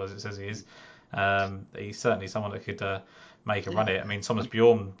ball as well as it says he is, he's certainly someone that could make a run at it. I mean, Thomas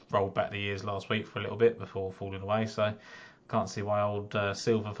Bjorn rolled back the years last week for a little bit before falling away, so can't see why old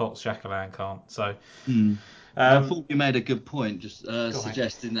Silver Fox Jacqueline can't. So, And I thought you made a good point, just go on, mate.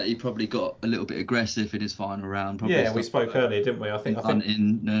 suggesting that he probably got a little bit aggressive in his final round. Probably Yeah, we stopped spoke earlier, didn't we? I think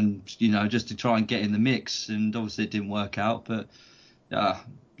hunting and just to try and get in the mix, and obviously it didn't work out. But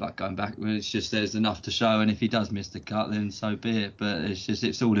like going back, it's just there's enough to show, and if he does miss the cut, then so be it. But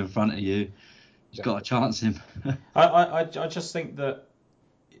it's all in front of you. You've got to chance him. I just think that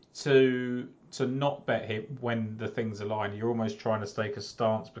to not bet him when the things align, you're almost trying to stake a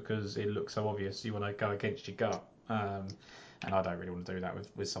stance because it looks so obvious. You want to go against your gut, and I don't really want to do that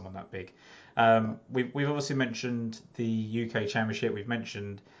with someone that big. We've obviously mentioned the UK Championship. We've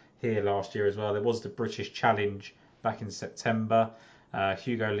mentioned here last year as well. There was the British Challenge back in September.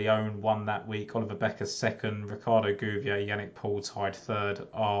 Hugo Leone won that week. Oliver Becker second. Ricardo Gouvier, Yannick Paul tied third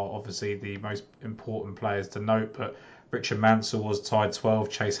are obviously the most important players to note. But Richard Mansell was tied 12.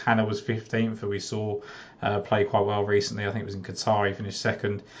 Chase Hanna was 15th, who we saw play quite well recently. I think it was in Qatar. He finished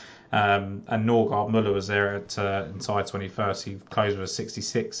second. And Norgard Muller was there and tied 21st. He closed with a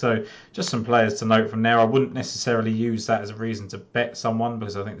 66. So just some players to note from there. I wouldn't necessarily use that as a reason to bet someone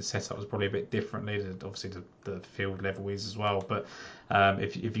because I think the setup was probably a bit differently. Obviously, the field level is as well. But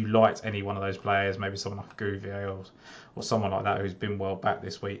if you liked any one of those players, maybe someone like Gouvier or someone like that who's been well back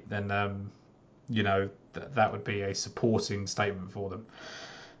this week, then that would be a supporting statement for them.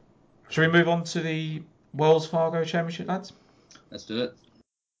 Shall we move on to the Wells Fargo Championship, lads? Let's do it.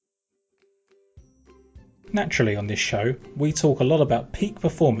 Naturally, on this show, we talk a lot about peak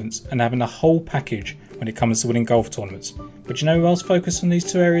performance and having a whole package when it comes to winning golf tournaments. But you know who else focused on these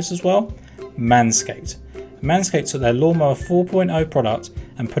two areas as well? Manscaped. Manscaped took their Lawnmower 4.0 product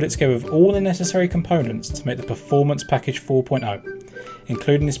and put it together with all the necessary components to make the Performance Package 4.0.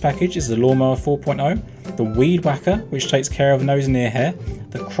 Including this package is the Lawnmower 4.0, the Weed Whacker, which takes care of nose and ear hair,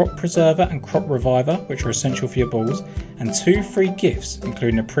 the Crop Preserver and Crop Reviver, which are essential for your balls, and 2 free gifts,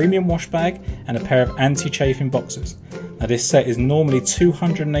 including a premium wash bag and a pair of anti-chafing boxers. Now this set is normally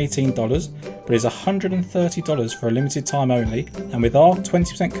 $218, but is $130 for a limited time only, and with our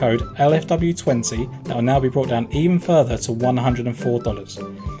 20% code LFW20, that will now be brought down even further to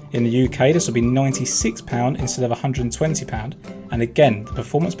 $104. In the UK, this will be £96 instead of £120, and again, the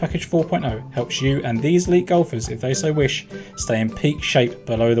Performance Package 4.0 helps you and these elite golfers, if they so wish, stay in peak shape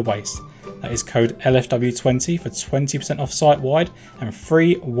below the waist. That is code LFW20 for 20% off site-wide and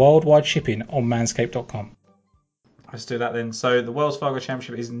free worldwide shipping on manscaped.com. Let's do that then. So the Wells Fargo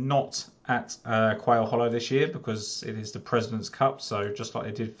Championship is not at Quail Hollow this year because it is the President's Cup. So just like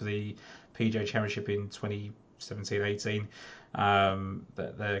they did for the PGA Championship in 2017-18,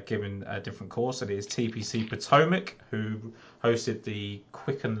 they're given a different course. It is TPC Potomac, who hosted the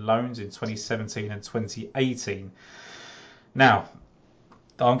Quicken Loans in 2017 and 2018. Now,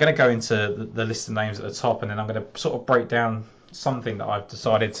 I'm going to go into the list of names at the top, and then I'm going to sort of break down something that I've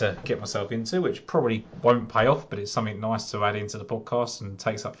decided to get myself into, which probably won't pay off, but it's something nice to add into the podcast and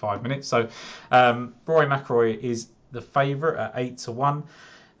takes up 5 minutes. So Rory McIlroy is the favourite at 8 to 1.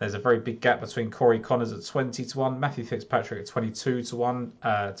 There's a very big gap between Corey Connors at 20 to 1, Matthew Fitzpatrick at 22 to 1,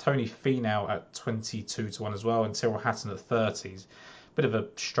 Tony Finau at 22 to 1 as well, and Tyrrell Hatton at 30s. Bit of a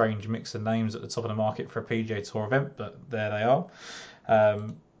strange mix of names at the top of the market for a PGA Tour event, but there they are.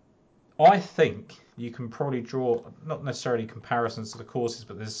 I think you can probably draw not necessarily comparisons to the courses,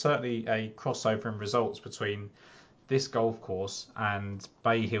 but there's certainly a crossover in results between this golf course and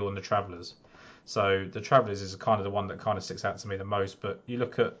Bay Hill and the Travellers. So the Travellers is kind of the one that kind of sticks out to me the most. But you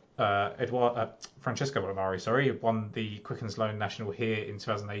look at Francesco Molinari, won the Quicken Sloan National here in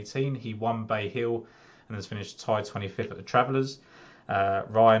 2018. He won Bay Hill and has finished tied 25th at the Travellers.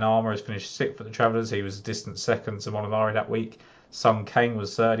 Ryan Armour has finished 6th at the Travellers. He was a distant second to Molinari that week. Sung Kang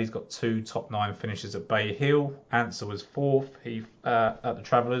was 3rd. He's got 2 top 9 finishes at Bay Hill. Answer was 4th at the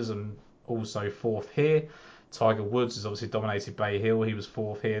Travellers and also 4th here. Tiger Woods has obviously dominated Bay Hill. He was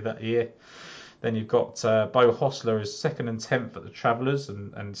 4th here that year. Then you've got Beau Hossler as 2nd and 10th at the Travellers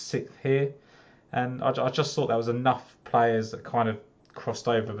and 6th here. And I just thought there was enough players that kind of crossed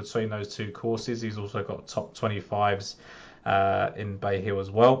over between those two courses. He's also got top 25s in Bay Hill as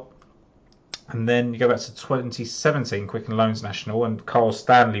well. And then you go back to 2017 Quicken Loans National, and Carl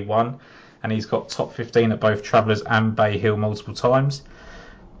Stanley won, and he's got top 15 at both Travellers and Bay Hill multiple times.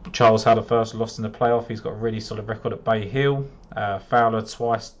 Charles Halifax lost in the playoff. He's got a really solid record at Bay Hill. Fowler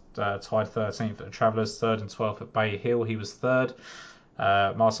twice tied 13th at the Travellers, 3rd and 12th at Bay Hill. He was 3rd.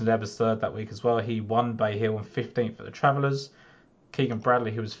 Martin Webb was 3rd that week as well. He won Bay Hill and 15th at the Travellers. Keegan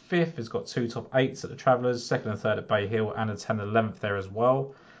Bradley, who was 5th, has got 2 top 8s at the Travellers, 2nd and 3rd at Bay Hill, and a 10th and 11th there as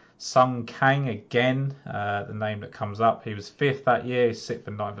well. Sung Kang, again, the name that comes up. He was 5th that year. He's 6th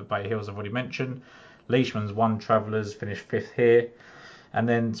and 9th at Bay Hill, as I've already mentioned. Leishman's won Travellers, finished 5th here. And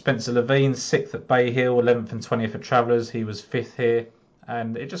then Spencer Levine, 6th at Bay Hill, 11th and 20th at Travellers. He was 5th here.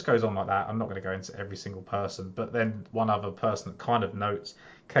 And it just goes on like that. I'm not going to go into every single person. But then one other person that kind of notes,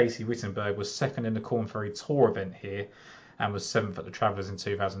 Casey Wittenberg was 2nd in the Corn Ferry Tour event here and was 7th at the Travellers in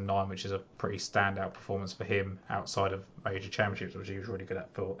 2009, which is a pretty standout performance for him outside of major championships, which he was really good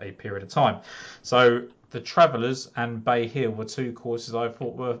at for a period of time. So the Travellers and Bay Hill were 2 courses I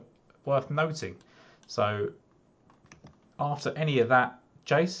thought were worth noting. So after any of that,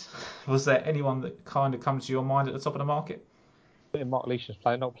 Jace, was there anyone that kind of comes to your mind at the top of the market? Mark Leishman's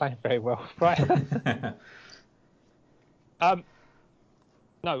not playing very well, right?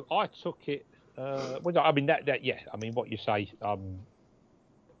 No, I took it. Well, I mean yeah. I mean, what you say,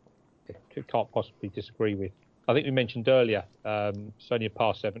 can't possibly disagree with. I think we mentioned earlier, it's only a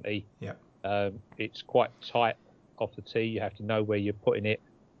par 70. Yeah. It's quite tight off the tee. You have to know where you're putting it,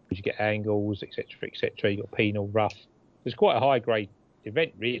 because you get angles, etc., etc. You got penal, rough. It's quite a high grade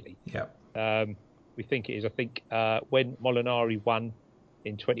event, really. Yeah. We think it is. I think when Molinari won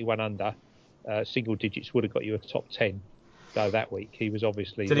in 21 under, single digits would have got you a top 10. So that week he was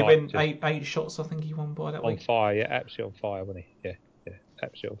obviously. Did he win 8 shots? I think he won by that week. On fire, yeah, absolutely on fire, wasn't he? Yeah,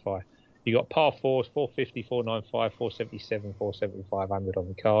 absolutely on fire. You got par 4s, 450, 495, 477, 470, 500 on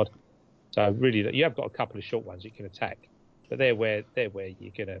the card. So really, you have got a couple of short ones you can attack, but they're where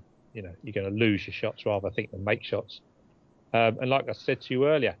you're gonna lose your shots rather, I think, than make shots. And like I said to you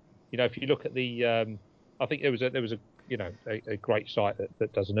earlier, if you look at the, I think there was a great site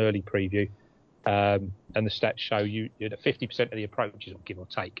that does an early preview, and the stats show you that 50% of the approaches, give or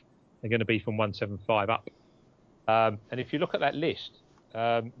take, are going to be from 175 up. And if you look at that list,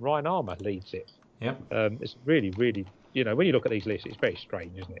 Ryan Armour leads it. Yeah. It's really, really, when you look at these lists, it's very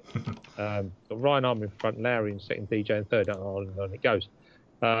strange, isn't it? Got Ryan Armour in front, Lowry in second, DJ in third, on and on it goes.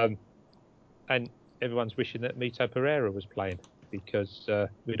 And everyone's wishing that Mito Pereira was playing, because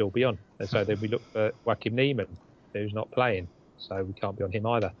we'd all be on. And so then we look for Joaquim Niemann, who's not playing, so we can't be on him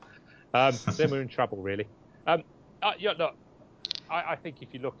either. Then we're in trouble, really. Look, I think if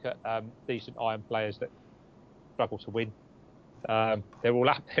you look at decent iron players that struggle to win, they're all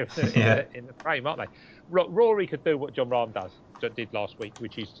up there in the frame, aren't they? Rory could do what John Rahm did last week,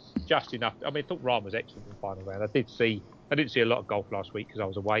 which is just enough. I mean, I thought Rahm was excellent in the final round. I didn't see a lot of golf last week because I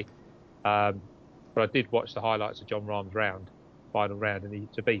was away, but I did watch the highlights of John Rahm's final round,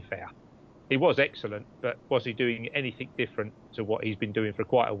 and to be fair, he was excellent, but was he doing anything different to what he's been doing for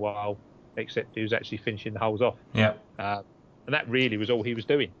quite a while, except he was actually finishing the holes off? Yeah. And that really was all he was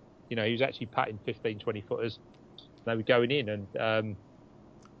doing. He was actually putting 15, 20 footers. They were going in, and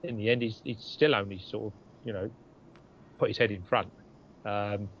in the end, he's still only sort of, put his head in front.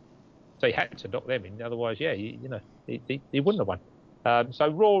 So he had to knock them in. Otherwise, he wouldn't have won. So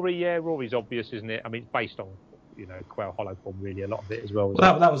Rory's obvious, isn't it? I mean, it's based on, Quail Hollow form, really, a lot of it as well.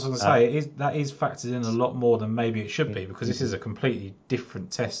 That was what I was going to say. That is factored in a lot more than maybe it should be, because this is a completely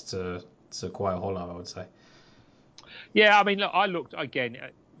different test to Quail Hollow, I would say. Yeah, I mean, look, I looked again.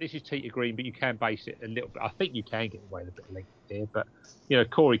 This is Tita Green, but you can base it a little bit. I think you can get away with a bit of length here, but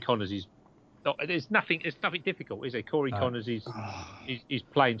Corey Connors is. There's nothing difficult, is it? Corey Connors is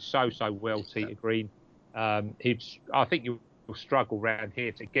playing so well. Tita Green. I think you'll struggle round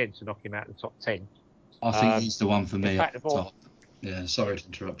here to knock him out of the top 10. I think he's the one for me in fact, up the top. Yeah, sorry to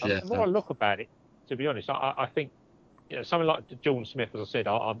interrupt. Yeah, the more I look about it, to be honest, I think something like Jordan Smith, as I said,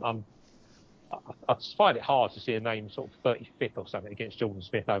 I find it hard to see a name sort of 35th or something against Jordan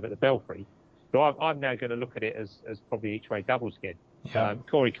Smith over at the Belfry. But I'm now going to look at it as probably each way doubles again. Yeah.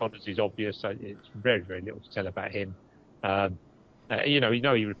 Corey Connors is obvious, so it's very, very little to tell about him. He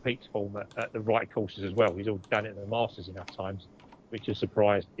repeats form at the right courses as well. He's all done it at the Masters enough times, which has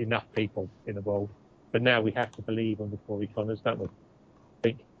surprised enough people in the world. But now we have to believe on the Corey Connors, don't we? I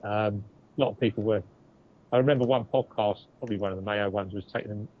think a lot of people were. I remember one podcast, probably one of the Mayo ones, was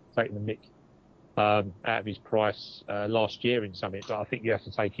taking the mick out of his price last year in Summit. But I think you have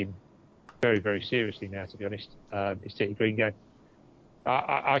to take him very, very seriously now, to be honest. His Titty Green game.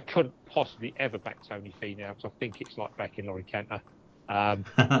 I couldn't possibly ever back Tony Finau because I think it's like backing Laurie Canter.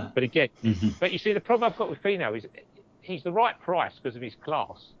 But again, but you see, the problem I've got with Finau is he's the right price because of his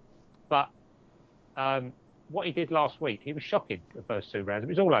class, but what he did last week, he was shocking the first 2 rounds. It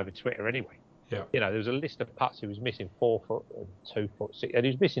was all over Twitter anyway. Yeah. There was a list of putts he was missing 4 foot and 2 foot 6, and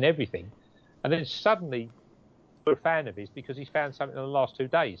he was missing everything. And then suddenly, we're a fan of his because he's found something in the last 2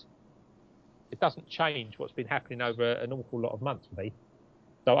 days. It doesn't change what's been happening over an awful lot of months for me.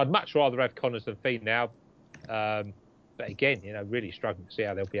 So I'd much rather have Connors than Finau. But again, really struggling to see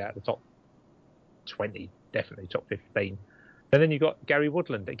how they'll be out of the top 20, definitely top 15. And then you've got Gary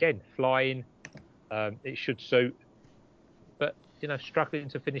Woodland again, flying. It should suit, but struggling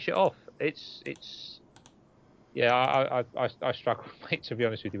to finish it off. I struggle, mate, to be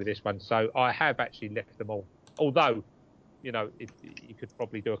honest with you with this one. So I have actually left them all. Although, you could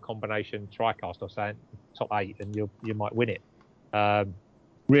probably do a combination TriCast or something, top 8, and you might win it.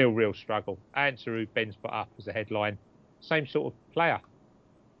 Real struggle. Ansaru, Ben's put up as a headline. Same sort of player.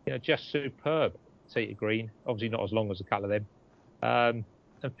 Just superb. Tita Green, obviously not as long as a couple of them.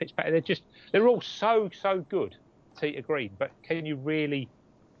 And Fitzpatrick, they're all so good, Tita Green, but can you really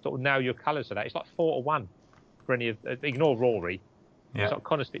sort of know your colours of that? It's like 4-1 for any of, ignore Rory. Yeah. It's like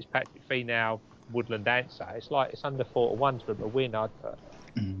Connors, Fitzpatrick, Finau, Woodland, Answer. It's under 4-1 for a win.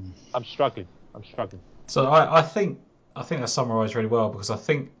 I'm struggling. So I think that's summarised really well, because I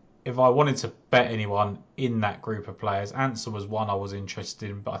think if I wanted to bet anyone in that group of players, Answer was one I was interested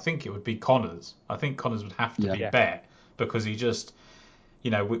in, but I think it would be Connors. I think Connors would have to be bet, because he just,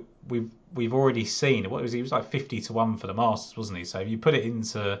 we've already seen, he was like 50-1 for the Masters, wasn't he? So if you put it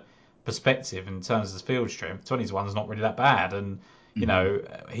into perspective in terms of field strength, 20-1 is not really that bad, and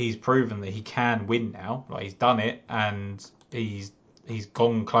he's proven that he can win now. Like, he's done it, and he's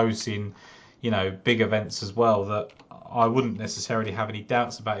gone close in big events as well, that I wouldn't necessarily have any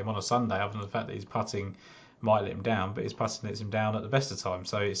doubts about him on a Sunday, other than the fact that his putting might let him down, but his putting lets him down at the best of times.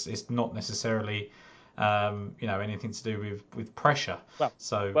 So it's not necessarily anything to do with pressure.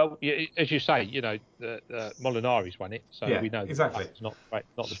 Well, as you say, Molinari's won it, so we know exactly. It's not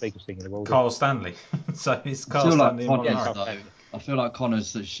the biggest thing in the world. Carl Stanley. So it's Carl Stanley and Molinari. I feel like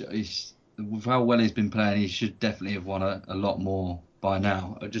Connors, with how well he's been playing, he should definitely have won a lot more by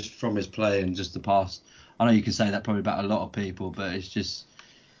now, just from his play and just the past. I know you can say that probably about a lot of people, but it's just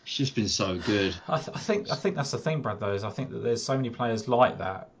been so good. I think that's the thing, Brad. Though, is I think that there's so many players like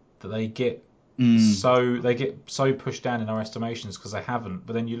that they get so pushed down in our estimations because they haven't.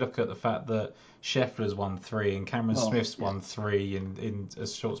 But then you look at the fact that Scheffler's won 3 and Cameron Smith's won 3 in a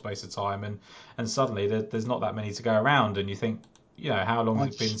short space of time, and suddenly there's not that many to go around, and you think, how long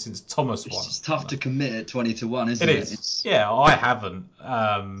has it been since Thomas won? It's tough to commit at 20-1, isn't it? It is. I haven't. No,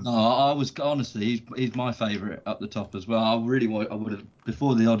 I was honestly, he's my favourite up the top as well. I would have,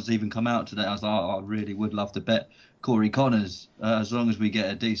 before the odds even come out today, I was like, I really would love to bet Corey Connors as long as we get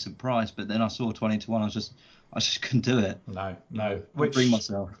a decent price. But then I saw 20-1, I just couldn't do it. No. Bring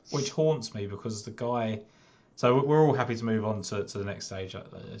myself. Which haunts me, because the guy. So we're all happy to move on to the next stage.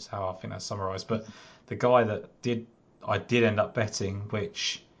 Is how I think that's summarised. But the guy that I did end up betting,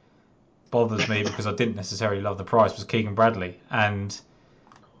 which bothers me because I didn't necessarily love the price, was Keegan Bradley, and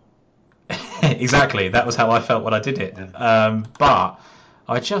exactly that was how I felt when I did it. But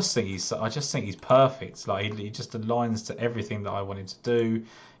I just think he's perfect. Like, he just aligns to everything that I wanted to do.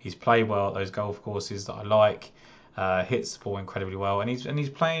 He's played well at those golf courses that I like. Hits the ball incredibly well, and he's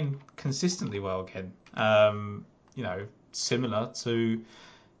playing consistently well again. Similar to,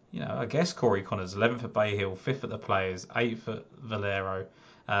 I guess Corey Connors, 11th at Bay Hill, 5th at the Players, 8th at Valero.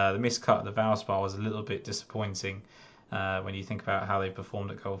 The miscut at the Valspar was a little bit disappointing when you think about how they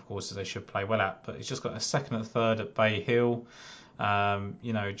performed at golf courses they should play well at. But he's just got a 2nd and 3rd at Bay Hill.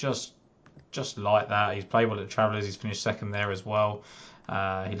 Just just like that. He's played well at the Travellers. He's finished second there as well.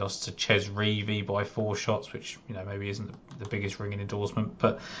 He lost to Ches Reavie by 4 shots, which maybe isn't the biggest ringing endorsement.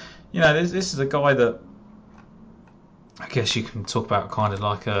 But this is a guy that I guess you can talk about kind of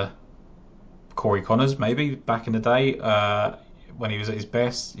like a Corey Connors maybe back in the day when he was at his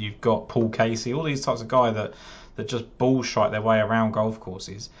best. You've got Paul Casey, all these types of guys that just ball strike their way around golf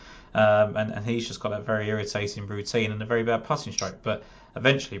courses. And he's just got that very irritating routine and a very bad putting stroke. But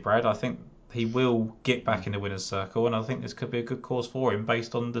eventually, Brad, I think he will get back in the winner's circle, and I think this could be a good course for him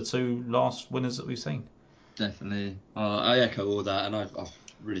based on the 2 last winners that we've seen. Definitely. I echo all that, and I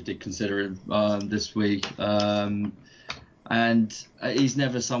really did consider him this week. And he's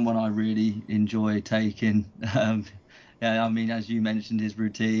never someone I really enjoy taking. Yeah, I mean, as you mentioned, his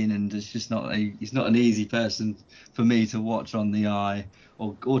routine, and it's just he's not an easy person for me to watch on the eye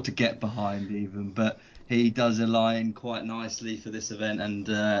or to get behind even. But he does align quite nicely for this event, and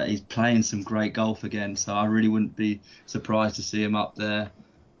he's playing some great golf again. So I really wouldn't be surprised to see him up there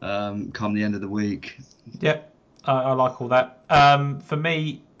come the end of the week. Yep, I like all that. For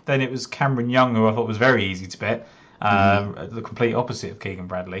me, then it was Cameron Young, who I thought was very easy to bet. The complete opposite of Keegan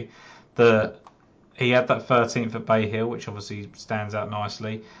Bradley. He had that 13th at Bay Hill, which obviously stands out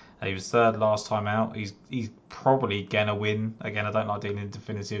nicely. He was 3rd last time out. He's probably going to win. Again, I don't like dealing in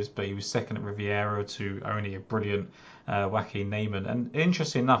definitives, but he was 2nd at Riviera to only a brilliant Joaquin Niemann. And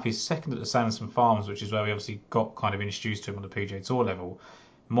interesting enough, he's 2nd at the Sanderson Farms, which is where we obviously got kind of introduced to him on the PGA Tour level.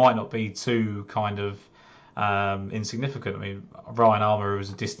 Might not be too kind of insignificant. I mean, Ryan Armour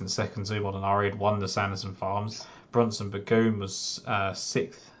was a distant 2nd to Molinari, had won the Sanderson Farms. Bronson Burgoon was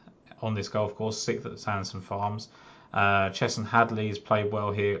 6th on this golf course, 6th at the Sanderson Farms. Chesson Hadley has played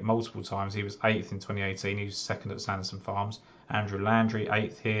well here multiple times. He was 8th in 2018. He was 2nd at Sanderson Farms. Andrew Landry,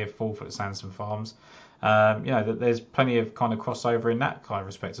 8th here, 4th at Sanderson Farms. There's plenty of kind of crossover in that kind of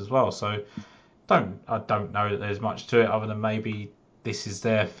respect as well. So I don't know that there's much to it other than maybe this is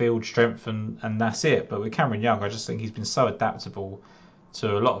their field strength and that's it. But with Cameron Young, I just think he's been so adaptable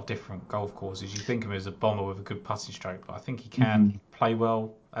to a lot of different golf courses. You think of him as a bomber with a good putting stroke, but I think he can play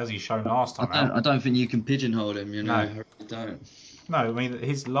well as he's shown last time out. I don't think you can pigeonhole him, No. I really don't. No, I mean,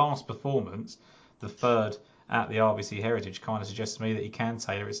 his last performance, the 3rd at the RBC Heritage, kind of suggests to me that he can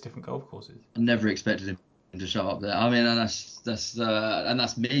tailor it to different golf courses. I never expected him to show up there. I mean, and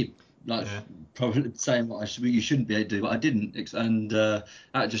that's me. Probably saying what you shouldn't be able to do, but I didn't, and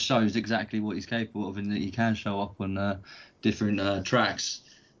that just shows exactly what he's capable of, and that he can show up on different tracks.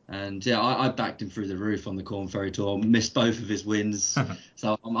 And yeah, I backed him through the roof on the Corn Ferry Tour. Missed both of his wins,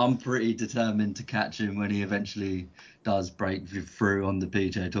 so I'm pretty determined to catch him when he eventually does break through on the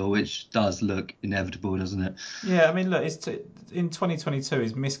PGA Tour, which does look inevitable, doesn't it? Yeah, I mean, look, in 2022,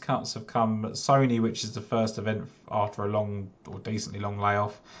 his miscuts have come at Sony, which is the first event after a long or decently long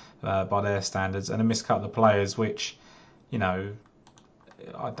layoff by their standards, and a miscut of the Players, which,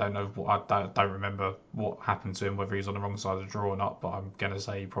 I don't know. I don't remember what happened to him, whether he was on the wrong side of the draw or not. But I'm gonna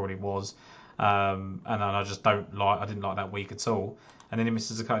say he probably was. And I just I didn't like that week at all. And then he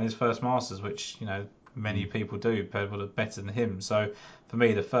misses a cut in his first Masters, which many people do, people are better than him. So for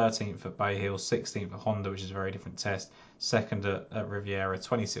me, the 13th at Bay Hill, 16th at Honda, which is a very different test. 2nd at Riviera,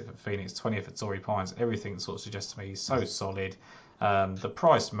 26th at Phoenix, 20th at Torrey Pines. Everything sort of suggests to me he's so solid. The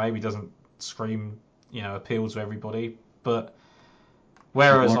price maybe doesn't scream appeal to everybody, but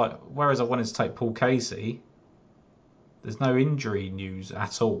Whereas I wanted to take Paul Casey, there's no injury news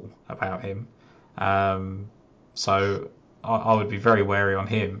at all about him. So I would be very wary on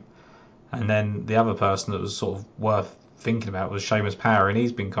him. And then the other person that was sort of worth thinking about was Seamus Power, and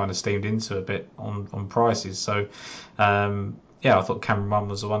he's been kind of steamed into a bit on prices. So I thought Cameron Young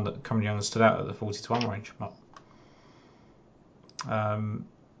was the one that stood out at the 40-1 range.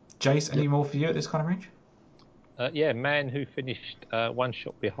 Jace, any more for you at this kind of range? Man who finished 1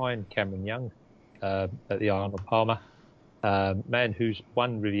 shot behind Cameron Young at the Arnold Palmer. Man who's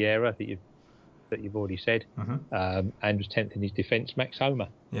won Riviera that you've already said, and was 10th in his defence, Max Homer.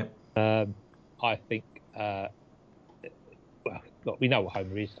 Yep. I think, look, we know what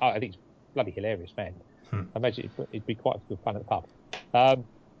Homer is. I think he's a bloody hilarious man. I imagine it'd be quite good fun at the pub.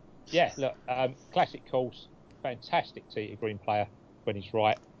 Classic course, fantastic tee to green player when he's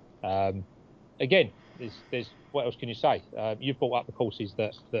right. Again, there's what else can you say? You've brought up the courses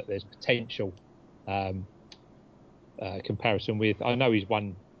that there's potential comparison with. I know he's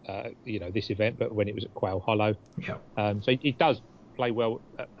won, this event, but when it was at Quail Hollow. Yeah. So he does play well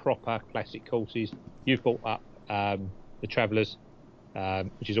at proper classic courses. You've brought up the Travellers,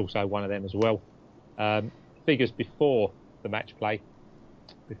 which is also one of them as well. Figures before the match play,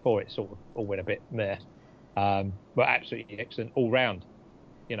 before it sort of all went a bit meh, but absolutely excellent all round.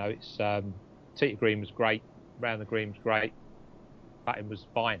 it's Tita Green was great, round the green was great, batting was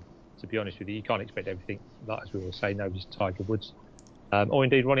fine. To be honest with you, you can't expect everything. Like as we always say, nobody's Tiger Woods, or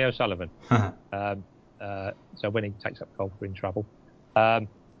indeed Ronnie O'Sullivan. So when he takes up golf, we're in trouble.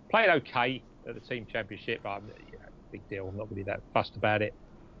 Played okay at the team championship. Big deal. I'm not really that fussed about it.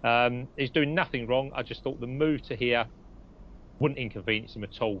 He's doing nothing wrong. I just thought the move to here wouldn't inconvenience him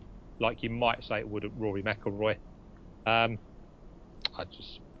at all, like you might say it would at Rory McIlroy. I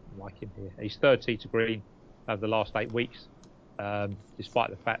just like him here. He's third tee to green over the last 8 weeks, despite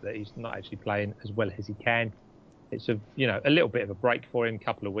the fact that he's not actually playing as well as he can. It's a little bit of a break for him,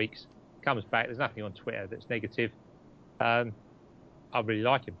 couple of weeks. Comes back. There's nothing on Twitter that's negative. I really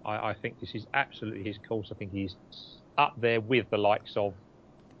like him. I think this is absolutely his course. I think he's up there with the likes of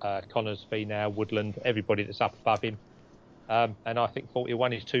Connors, Finau, Woodland, everybody that's up above him. And I think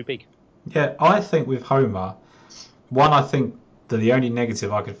 41 is too big. Yeah, I think with Homer, I think that the only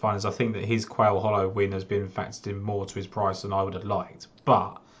negative I could find is I think that his Quail Hollow win has been factored in more to his price than I would have liked.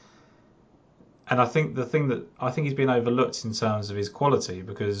 And I think the thing that I think he's been overlooked in terms of his quality,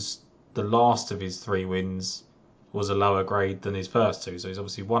 because the last of his 3 wins was a lower grade than his first 2. So he's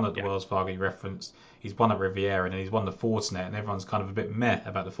obviously won at the Wells Fargo you referenced, he's won at Riviera, and he's won the Fortinet, and everyone's kind of a bit meh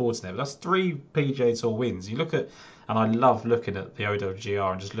about the Fortinet. But that's 3 PGA Tour wins. You look at, and I love looking at the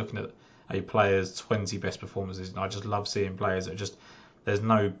OWGR and just looking at a player's 20 best performances, and I just love seeing players that just, there's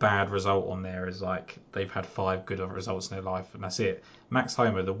no bad result on there as like they've had 5 good results in their life and that's it. Max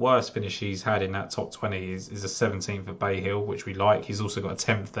Homer, the worst finish he's had in that top 20 is a 17th at Bay Hill, which we like. He's also got a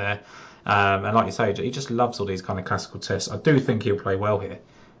 10th there. And like you say, he just loves all these kind of classical tests. I do think he'll play well here.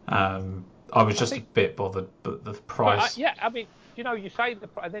 I was just a bit bothered, but the price. You say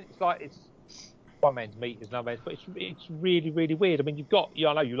and then it's like it's one man's meat is another man's, but it's really, really weird. I mean, you've got,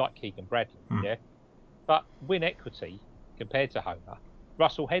 I know you like Keegan Bradley, yeah, but win equity compared to Homer.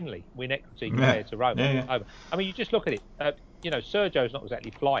 Russell Henley win equity compared to Homer. Yeah. I mean, you just look at it. Sergio's not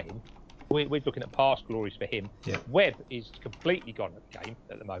exactly flying. We're looking at past glories for him. Yeah. Webb is completely gone at the game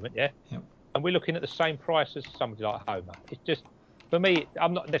at the moment, yeah. And we're looking at the same price as somebody like Homer. It's just, for me,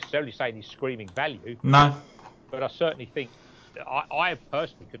 I'm not necessarily saying he's screaming value. No. But I certainly think I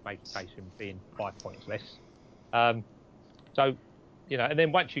personally could make a case for him being 5 points less. And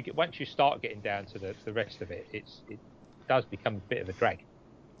then once you start getting down to the rest of it, it does become a bit of a drag.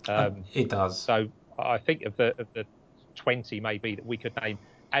 It does. So I think of the 20 maybe that we could name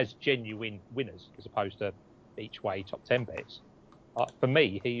as genuine winners, as opposed to each way top 10 bets. For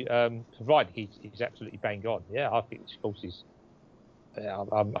me, he provided he's absolutely bang on. Yeah, I think this course is.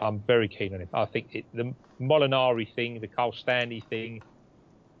 I'm very keen on him. I think the Molinari thing, the Carl Stanley thing,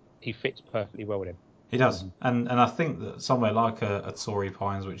 he fits perfectly well with him. He does, and I think that somewhere like a Torrey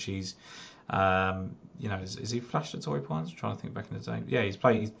Pines, which he's, is he flashed at Torrey Pines? I'm trying to think back in the day. Yeah,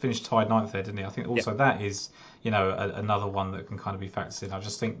 he finished tied 9th there, didn't he? I think also that is, another one that can kind of be factored in. I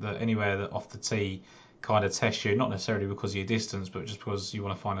just think that anywhere that off the tee kind of tests you, not necessarily because of your distance, but just because you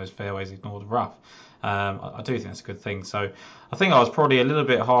want to find those fairways, ignore the rough. I do think that's a good thing. So I think I was probably a little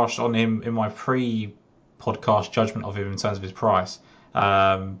bit harsh on him in my pre-podcast judgment of him in terms of his price.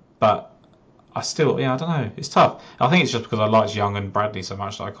 But I still, I don't know. It's tough. I think it's just because I liked Young and Bradley so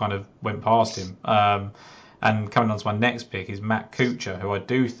much that I kind of went past him. And coming on to my next pick is Matt Kuchar, who I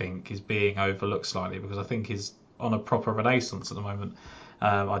do think is being overlooked slightly because I think he's on a proper renaissance at the moment.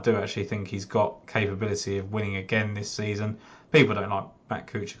 I do actually think he's got capability of winning again this season. People don't like Matt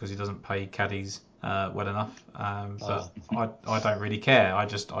Kuchar because he doesn't pay caddies well enough. But I don't really care. I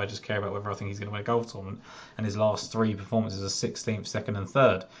just care about whether I think he's going to win a golf tournament. And his last 3 performances are 16th, 2nd, and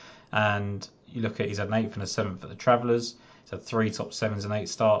 3rd. And you look at, he's had an 8th and a 7th at the Travellers. He's had 3 top 7s and 8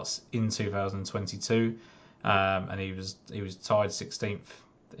 starts in 2022. And he was tied 16th,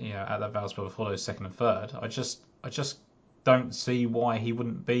 at that Valspar before those 2nd and 3rd. I just don't see why he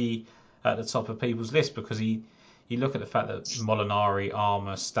wouldn't be at the top of people's list, because you look at the fact that Molinari,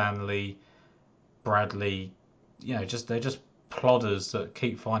 Armour, Stanley, Bradley, they're just plodders that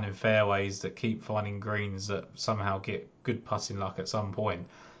keep finding fairways, that keep finding greens, that somehow get good putting luck at some point.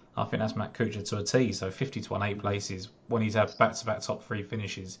 I think that's Matt Kuchar to a T. So 50 to 8 places when he's had back-to-back top 3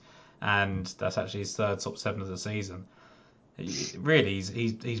 finishes, and that's actually his 3rd top 7 of the season. He's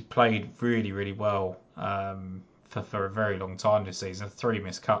played really, really well for a very long time this season. 3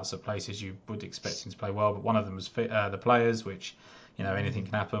 missed cuts at places you would expect him to play well, but one of them was the Players, which anything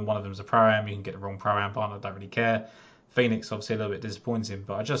can happen. One of them's a Pro-Am. You can get the wrong Pro-Am partner. I don't really care. Phoenix, obviously, a little bit disappointing,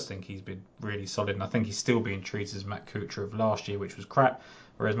 but I just think he's been really solid, and I think he's still being treated as Matt Kuchar of last year, which was crap.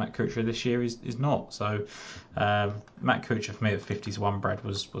 whereas Matt Kuchar this year is not. So Matt Kuchar for me at 50 to 1, Brad,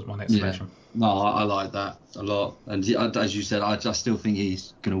 was my next selection. No, I like that a lot. And as you said, I still think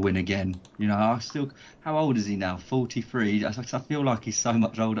he's going to win again. You know, how old is he now? 43. I feel like he's so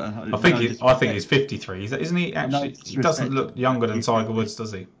much older. I think he's 53. Isn't he? Actually, he doesn't look younger than Tiger Woods,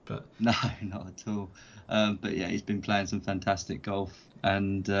 does he? But no, not at all. But yeah, he's been playing some fantastic golf,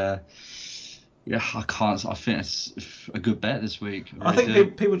 and I think it's a good bet this week. I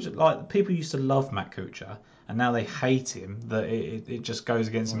think people used to love Matt Kuchar, and now they hate him. That it just goes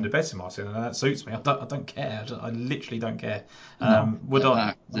against him in the betting market, and that suits me. I don't care. I literally don't care. Would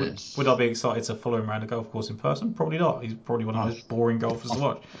I be excited to follow him around a golf course in person? Probably not. He's probably one of the most boring golfers to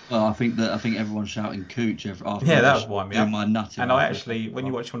watch. Well, I think everyone's shouting Cooch after. Yeah, that was why me. My nutting. And I actually, when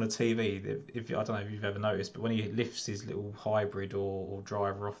you watch him on the TV, if I don't know if you've ever noticed, but when he lifts his little hybrid or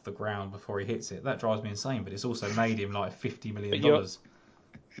driver off the ground before he hits it, that drives me insane. But it's also made him like $50 million.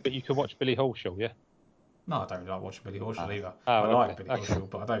 But you can watch Billy Horschel, yeah? No, I don't like watching Billy Horschel either. Oh, I like Billy Horschel,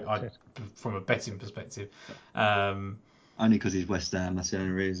 but I from a betting perspective. Only because he's West Ham, that's the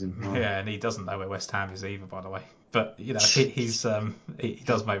only reason. Yeah, and he doesn't know where West Ham is either, by the way. But you know, he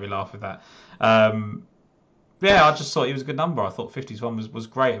does make me laugh with that. Yeah, I just thought he was a good number. I thought 51 was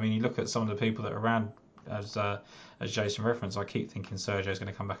great. I mean, you look at some of the people that are around, as Jason referenced. I keep thinking Sergio's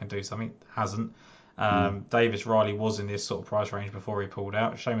going to come back and do something. Hasn't. Davis Riley was in this sort of price range before he pulled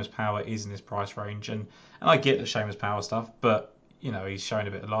out. Seamus Power is in this price range, and I get the Seamus Power stuff, but you know, he's showing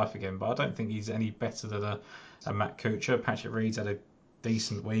a bit of life again. But I don't think he's any better than a Matt Kuchar. Patrick Reed's had a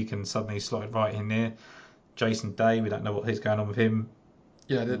decent week and suddenly slotted right in there. Jason Day, we don't know what he's going on with him.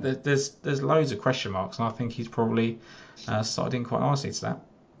 Yeah, there's loads of question marks, and I think he's probably started in quite nicely to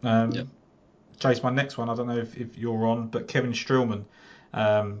that. Chase, my next one, I don't know if you're on, but Kevin Streelman,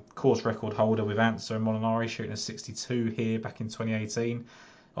 course record holder with Answer and Molinari, shooting a 62 here back in 2018.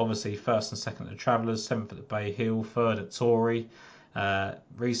 Obviously, first and second at the Travellers, 7th at the Bay Hill, 3rd at Torrey.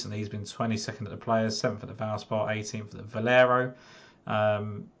 Recently, he's been 22nd at the Players, 7th at the Valspar, 18th at the Valero.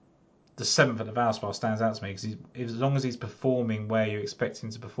 The 7th at the Valspar stands out to me because as long as he's performing where you expect him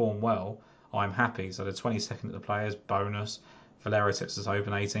to perform well, I'm happy. So the 22nd at the Players, bonus. Valero Texas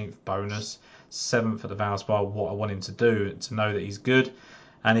Open, 18th, bonus. 7th at the Valspar, what I want him to do, to know that he's good.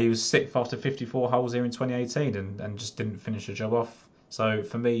 And he was 6th after 54 holes here in 2018 and just didn't finish the job off. So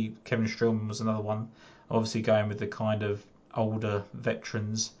for me, Kevin Streelman was another one. Obviously going with the kind of older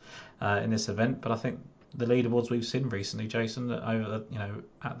veterans in this event, but I think the leaderboards we've seen recently, Jason, that over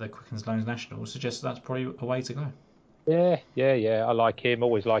at the Quickens Loans National suggests that's probably a way to go. Yeah. I like him.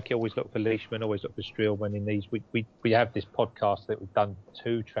 Always look for Leishman. Always look for Streelman in these. We have this podcast that we've done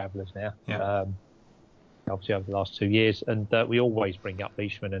 2 Travellers now. Yeah. Obviously over the last 2 years, and we always bring up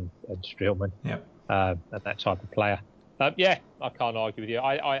Leishman and Streelman. Yeah. And that type of player. Yeah, I can't argue with you.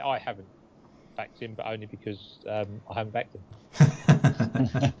 I haven't backed him, but only because I haven't backed him.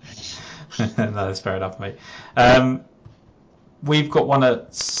 No, that's fair enough, mate. We've got one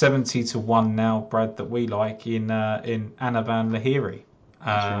at 70 to 1 now, Brad, that we like in Anirban Lahiri.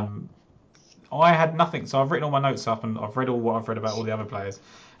 I had nothing, so I've written all my notes up and I've read all what I've read about all the other players,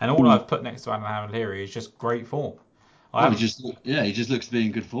 and all I've put next to Anirban Lahiri is just great form. He just looks to be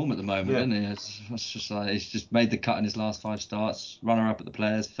in good form at the moment, doesn't he? It's just like he's just made the cut in his last 5 starts, runner up at the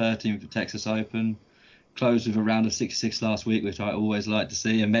Players, 13th at Texas Open, closed with a round of 66 last week, which I always like to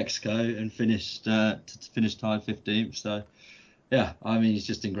see, in Mexico, and finished tied 15th. So yeah, I mean, he's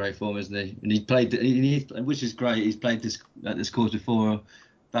just in great form, isn't he? And he played, which is great. He's played this course before,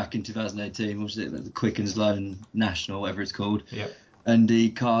 back in 2018. What was it? The Quickens Loan National, whatever it's called. Yep. And he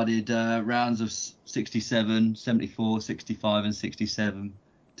carded rounds of 67, 74, 65 and 67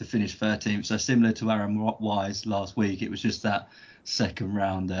 to finish 13th. So similar to Aaron Wise last week, it was just that second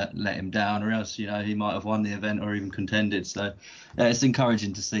round that let him down, or else, he might have won the event or even contended. So it's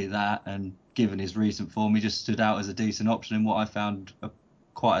encouraging to see that, and given his recent form, he just stood out as a decent option in what I found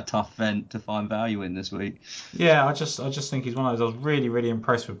quite a tough event to find value in this week. Yeah, I just think he's one of those. I was really, really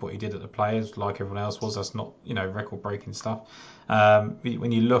impressed with what he did at the Players, like everyone else was. That's not, record-breaking stuff.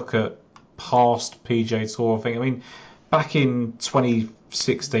 When you look at past PGA Tour, I mean, back in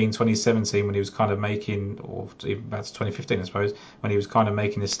 2016, 2017, when he was kind of making, or even back to 2015, I suppose, when he was kind of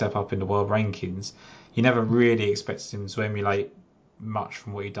making this step up in the world rankings, you never really expected him to emulate much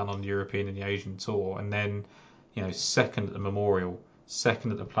from what he'd done on the European and the Asian Tour. And then, second at the Memorial,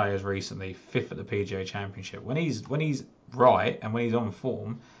 second at the Players recently, 5th at the PGA Championship. When he's right and when he's on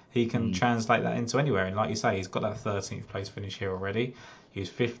form, he can translate that into anywhere. And like you say, he's got that 13th place finish here already. He was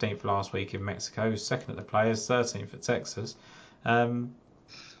 15th last week in Mexico, 2nd at the Players, 13th at Texas.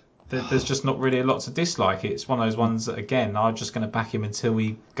 there's just not really a lot to dislike. It's one of those ones that, again, I'm just going to back him until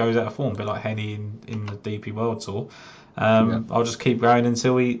he goes out of form, a bit like Henny in the DP World Tour. I'll just keep going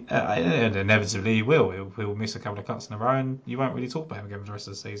until and inevitably he will. He'll miss a couple of cuts in a row, and you won't really talk about him again for the rest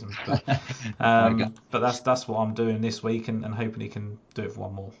of the season. But that's what I'm doing this week, and hoping he can do it for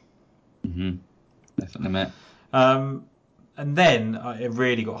one more. Definitely, mate. And then it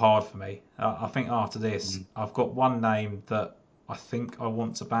really got hard for me. I think after this, I've got one name that I think I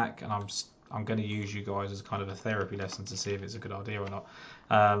want to back, and I'm going to use you guys as kind of a therapy lesson to see if it's a good idea or not.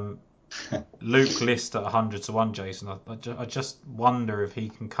 Luke List at 100 to 1, Jason. I just wonder if he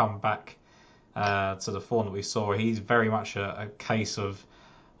can come back to the form that we saw. He's very much a case of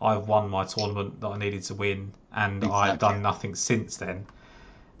I've won my tournament that I needed to win, and I've done nothing since then.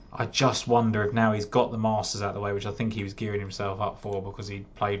 I just wonder if now he's got the Masters out of the way, which I think he was gearing himself up for because he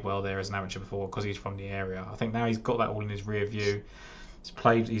played well there as an amateur before, because he's from the area. I think now he's got that all in his rear view.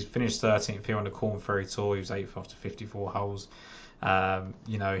 He's finished 13th here on the Corn Ferry Tour. He was 8th after 54 holes.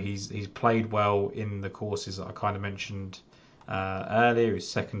 He's played well in the courses that I kind of mentioned earlier. He was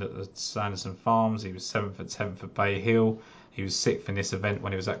second at the Sanderson Farms. He was 7th at 10th at Bay Hill. He was 6th in this event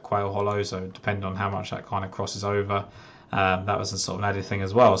when he was at Quail Hollow. So depending on how much that kind of crosses over, that was a sort of an added thing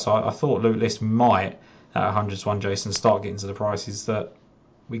as well. So I thought Luke List might, at 100 to 1, Jason, start getting to the prices that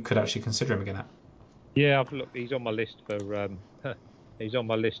we could actually consider him again at. Yeah, he's on my list for. He's on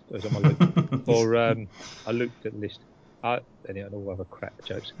my list. He's on my list for. I looked at the list. Anyway, all other crap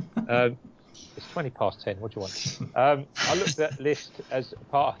jokes. It's 20 past 10. What do you want? I looked at the list as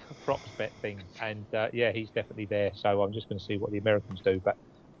part of the props bet thing, and he's definitely there. So I'm just going to see what the Americans do. But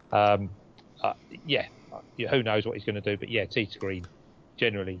who knows what he's going to do? But yeah, tee to green.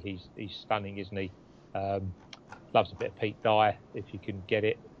 Generally, he's stunning, isn't he? Loves a bit of Pete Dye if you can get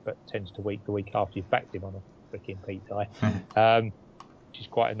it, but tends to weak the week after you've backed him on a freaking Pete Dye, which is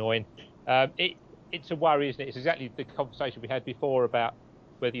quite annoying. It's a worry, isn't it? It's exactly the conversation we had before about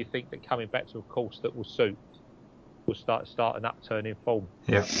whether you think that coming back to a course that will suit will start an upturn in form.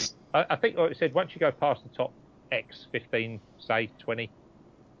 Yeah. I think, like I said, once you go past the top X 15, say 20,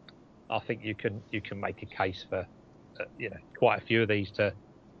 I think you can make a case for quite a few of these to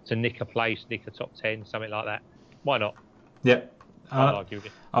nick a place, nick a top 10, something like that. Why not? Yeah. I'll argue with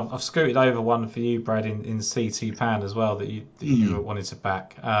it. I've scooted over one for you, Brad, in CT Pan as well that you wanted to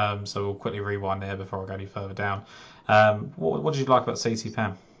back. So we'll quickly rewind there before I go any further down. What did you like about CT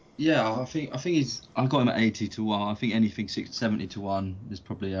Pan? Yeah, I think I've got him at 80 to 1. I think anything 70 to 1 is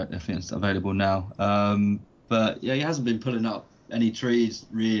probably I think it's available now. But yeah, he hasn't been pulling up any trees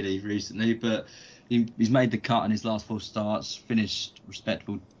really recently, but he's made the cut in his last 4 starts, finished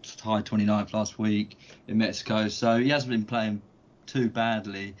respectable, tied 29th last week in Mexico. So he hasn't been playing too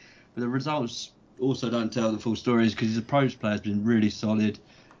badly, but the results also don't tell the full story because his approach play has been really solid,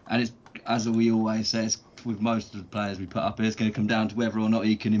 and it's, as we always say, it's, with most of the players we put up here, it's going to come down to whether or not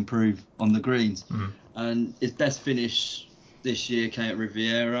he can improve on the greens. And his best finish this year came at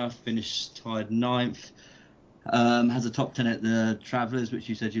Riviera, finished tied 9th, has a top 10 at the Travellers, which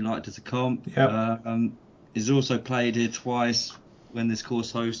you said you liked as a comp. He's also played here twice when this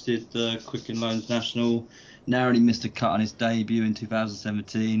course hosted the Quicken Loans National. Narrowly missed a cut on his debut in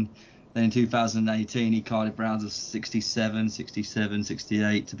 2017. Then in 2018, he carded Browns of 67,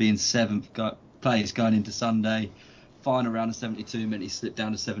 68 to be in 7th place going into Sunday. Final round of 72 meant he slipped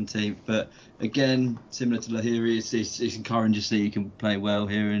down to 17th. But again, similar to Lahiri, it's encouraging to see he can play well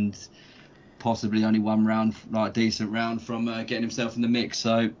here and possibly only one round, like a decent round from getting himself in the mix.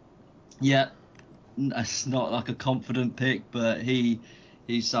 So, yeah, it's not like a confident pick, but he's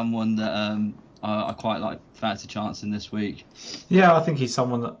someone that I quite like fancy chancing this week. Yeah, I think he's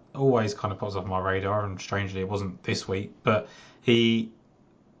someone that always kind of pops off my radar, and strangely it wasn't this week, but he's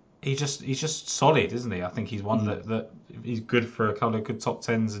just solid, isn't he? I think he's one that he's good for a couple of good top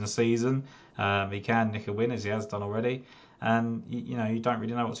 10s in a season. He can nick a win, as he has done already, and you don't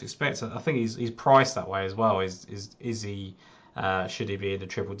really know what to expect. I think he's priced that way as well. Is he? Should he be in the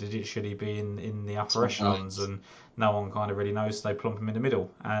triple digits? Should he be in the upper echelons? And no one kind of really knows, so they plump him in the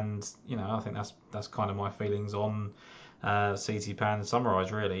middle. And I think that's kind of my feelings on CT Pan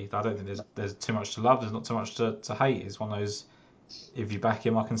summarised. Really, I don't think there's too much to love. There's not too much to hate. It's one of those. If you back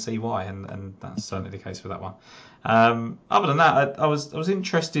him, I can see why, and that's certainly the case with that one. Other than that, I was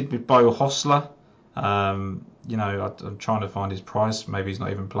interested with Beau Hossler. I'm trying to find his price. Maybe he's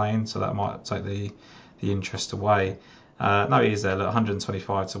not even playing, so that might take the interest away. No, he is there,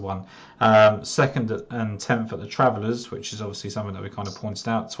 125 to 1. 2nd and 10th at the Travellers, which is obviously something that we kind of pointed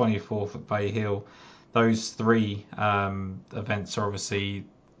out. 24th at Bay Hill. Those 3 events are obviously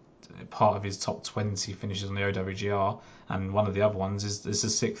part of his top 20 finishes on the OWGR, and one of the other ones is the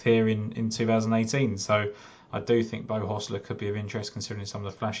sixth here in 2018. So I do think Bo Hostler could be of interest considering some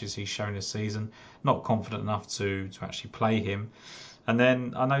of the flashes he's shown this season. Not confident enough to actually play him. And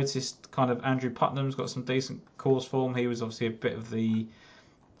then I noticed kind of Andrew Putnam's got some decent course form. He was obviously a bit of the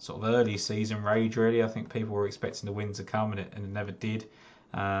sort of early season rage, really. I think people were expecting the win to come, and it never did.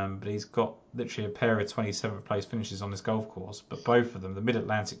 But he's got literally a pair of 27th place finishes on this golf course. But both of them, the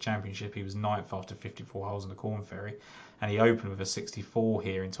Mid-Atlantic Championship, he was 9th after 54 holes in the Corn Ferry. And he opened with a 64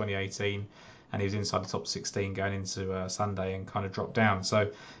 here in 2018. And he was inside the top 16 going into Sunday and kind of dropped down.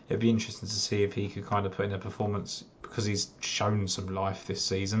 So it'd be interesting to see if he could kind of put in a performance, because he's shown some life this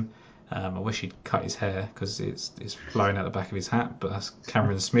season. I wish he'd cut his hair because it's flowing out the back of his hat, but that's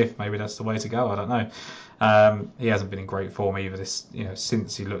Cameron Smith. Maybe that's the way to go. I don't know. He hasn't been in great form either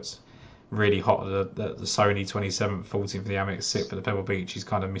since he looked really hot at the Sony 27th, 14th for the Amex, 6th for the Pebble Beach. He's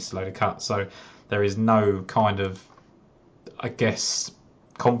kind of missed a load of cuts, so there is no kind of, I guess,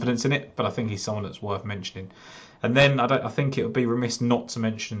 confidence in it. But I think he's someone that's worth mentioning. And then I think it would be remiss not to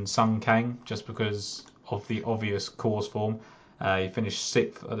mention Sung Kang just because of the obvious course form. He finished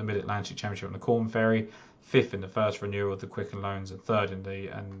 6th at the Mid-Atlantic Championship on the Corn Ferry, 5th in the first renewal of the Quicken Loans, and 3rd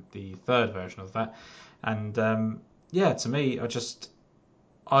in the third version of that. And to me,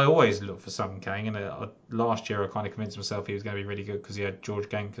 I always look for Sung Kang, and last year I kind of convinced myself he was going to be really good because he had George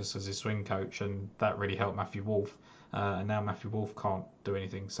Gankus as his swing coach, and that really helped Matthew Wolff. And now Matthew Wolff can't do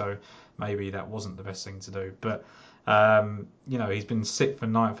anything, so maybe that wasn't the best thing to do. But he's been 6th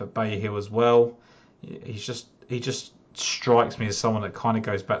and 9th at Bay Hill as well. He just strikes me as someone that kind of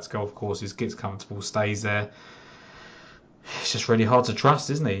goes back to golf courses, gets comfortable, stays there. It's just really hard to trust,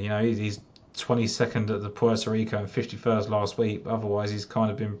 isn't he? He's 22nd at the Puerto Rico and 51st last week. Otherwise, he's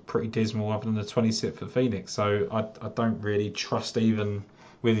kind of been pretty dismal other than the 26th at Phoenix. So I don't really trust even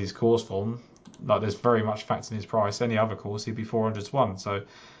with his course form. Like, there's very much fact in his price. Any other course, he'd be 400 to 1. So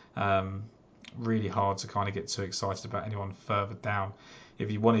really hard to kind of get too excited about anyone further down. If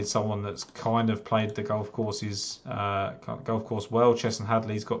you wanted someone that's kind of played the golf course well, Chesson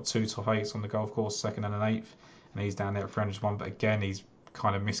Hadley's got 2 top 8s on the golf course, 2nd and an 8th, and he's down there at 300 to 1. But again, he's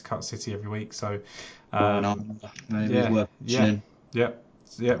kind of missed Cut City every week. So maybe he's worth mentioning. Yeah,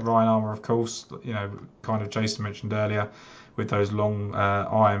 Ryan Armour, of course. Kind of Jason mentioned earlier with those long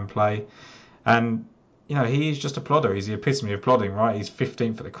iron play, and he is just a plodder. He's the epitome of plodding, right? He's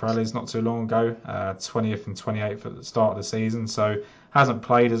 15th at the Corellis not too long ago, 20th and 28th at the start of the season, so hasn't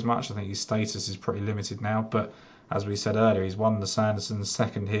played as much. I think his status is pretty limited now, but as we said earlier, he's won the Sanderson,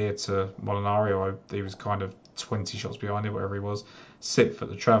 2nd here to Molinari. He was kind of 20 shots behind it, whatever he was, 6th at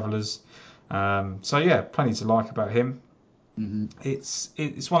the Travellers. Plenty to like about him. Mm-hmm.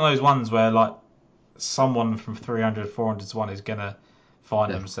 It's one of those ones where, like, someone from 300, 400 to 1 is going to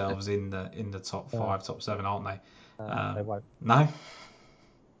find themselves in the top 5, top 7, aren't they? They won't. No?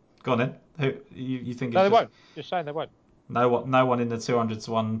 Go on then. Who you think? No, they won't. Just saying they won't. No one in the 200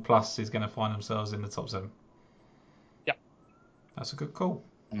 to 1 plus is going to find themselves in the top 7. Yep. That's a good call.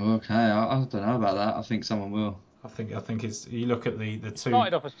 Okay, I don't know about that. I think someone will. I think it's, you look at the two.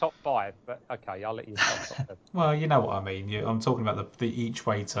 Started off as top 5, but okay, I'll let you top 7. Well, you know what I mean. I'm talking about the each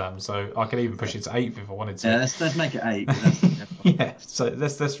way term, so I could even push it to 8th if I wanted to. Yeah, let's make it 8. Yeah, so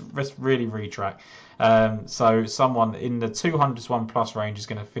let's really retrack. So someone in the 200 to 1 plus range is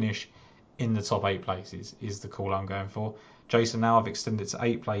going to finish in the top 8 places is the call I'm going for. Jason, now I've extended to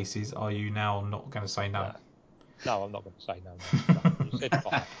 8 places. Are you now not going to say no? No, I'm not going to say no. You said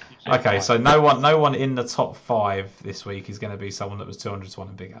 5. Okay, so no one in the top 5 this week is going to be someone that was 200 to 1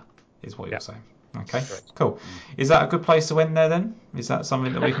 and bigger, is what you're saying. Okay, correct. Cool. Is that a good place to end there then? Is that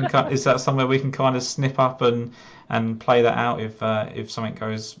something that we can is that somewhere we can kind of snip up and play that out if something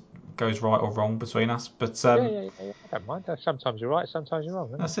goes right or wrong between us? But Yeah. I don't mind. Sometimes you're right, sometimes you're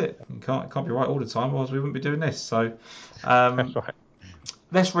wrong. That's it. You can't be right all the time, otherwise we wouldn't be doing this. So That's right.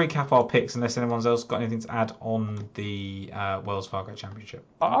 let's recap our picks unless anyone's else got anything to add on the Wells Fargo Championship.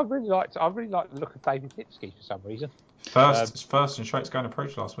 I really like the look of David Lipsky for some reason. First and straight going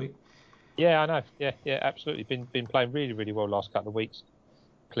approach last week. Yeah, I know. Yeah, absolutely. Been playing really, really well last couple of weeks.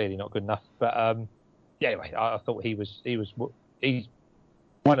 Clearly not good enough, but anyway, I thought he's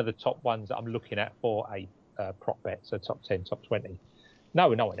one of the top ones that I'm looking at for a prop bet, so top 10, top 20. No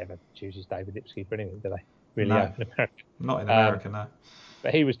one ever chooses David Lipsky for anything, do they? Really, No, in America. Not in America, no.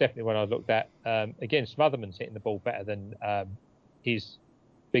 But he was definitely one I looked at. Again, Smotherman's hitting the ball better than his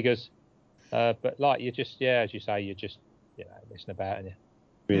figures, but like as you say, you're just messing about, and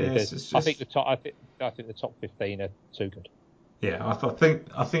I think the top 15 are too good. Yeah, I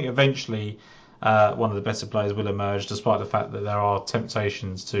think eventually one of the better players will emerge, despite the fact that there are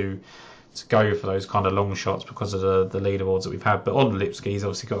temptations to go for those kind of long shots because of the leaderboards that we've had. But on Lipsky, he's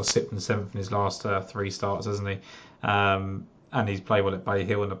obviously got a 6th and 7th in his last 3 starts, hasn't he? And he's played well at Bay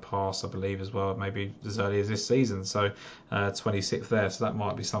Hill in the past, I believe, as well, maybe as early as this season. So 26th there, so that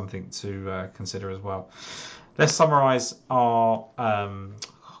might be something to consider as well. Let's summarise our... I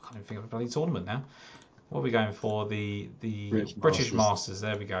can't even think of a bloody tournament now. What are we going for? The British Masters.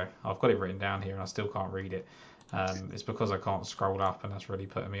 There we go. I've got it written down here and I still can't read it. It's because I can't scroll up and that's really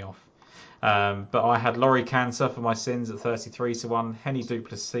putting me off. But I had Laurie Cantor for my sins at 33 to 1, Henny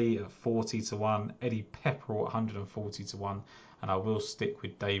Duplessis at 40 to 1, Eddie Pepperell at 140 to 1, and I will stick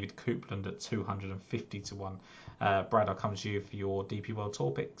with David Coupland at 250 to 1. Brad, I'll come to you for your DP World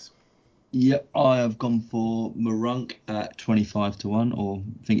Tour picks. Yep, I have gone for Marunk at 25 to 1, or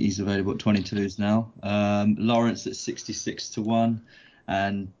I think he's available at 22s now. Lawrence at 66 to 1,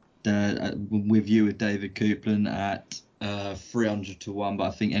 and with you with David Coupland at 300 to 1, but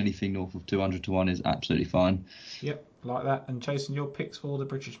I think anything north of 200 to 1 is absolutely fine. Yep, like that. And Jason, your picks for the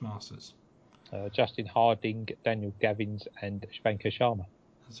British Masters? Justin Harding, Daniel Gavins, and Shankar Sharma.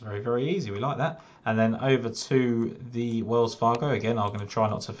 That's very, very easy. We like that. And then over to the Wells Fargo. Again, I'm going to try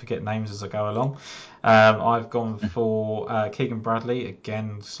not to forget names as I go along. I've gone for Keegan Bradley.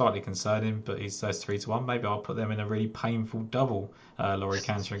 Again, slightly concerning, but he's 33 to 1. Maybe I'll put them in a really painful double, Laurie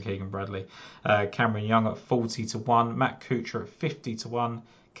Cantor and Keegan Bradley. Cameron Young at 40 to 1. Matt Kuchar at 50 to 1.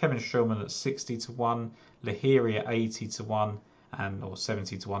 Kevin Streelman at 60 to 1. Lahiri at 80 to 1. Or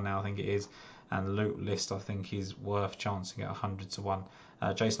 70 to 1 now, I think it is. And Luke List, I think, is worth chancing at 100 to 1.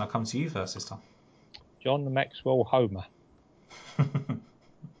 Jason, I'll come to you first this time. John Maxwell Homer.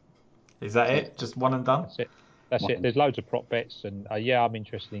 Is that it? Just one and done? That's it. There's loads of prop bets, and I'm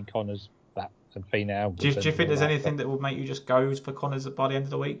interested in Connors that and Finau. Do you think there's anything that will make you just go for Connors by the end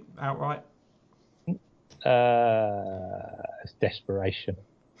of the week outright? It's desperation.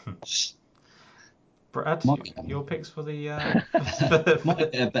 Brad, your picks for the... might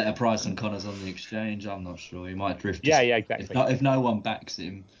get a better price than Connors on the exchange. I'm not sure. He might drift. Yeah, exactly. If no one backs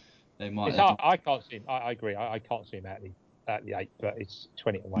him, they might. I can't see him. I agree. I can't see him at the 8, but it's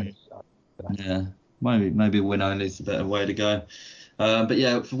 20 to 1. Yeah, maybe win only is a better way to go. But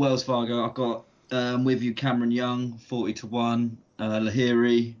yeah, for Wells Fargo, I've got with you Cameron Young 40 to 1,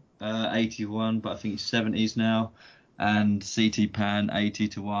 Lahiri 81, but I think he's 70s now. And CT Pan 80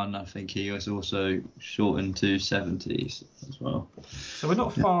 to 1. I think he was also shortened to 70s as well. So we're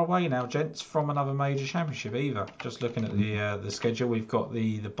not far away now, gents, from another major championship either. Just looking at the schedule, we've got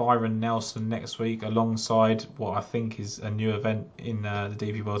the Byron Nelson next week alongside what I think is a new event in the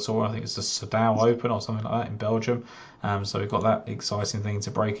DP World Tour. I think it's the Sadao Open or something like that in Belgium. So we've got that exciting thing to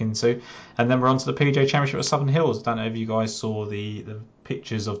break into. And then we're on to the PGA Championship at Southern Hills. I don't know if you guys saw the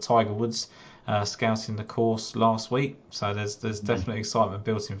pictures of Tiger Woods scouting the course last week, so there's definitely excitement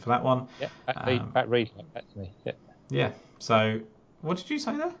built in for that one. Yeah, Pat Reed liked that to me. Yeah. So, what did you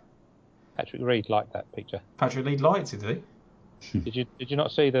say there? Patrick Reed liked that picture. Patrick Reed liked it, did he? Did you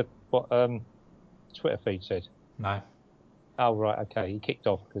not see what Twitter feed said? No. Oh right, okay. He kicked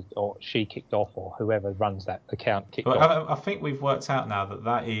off or she kicked off, or whoever runs that account kicked off. off. I think we've worked out now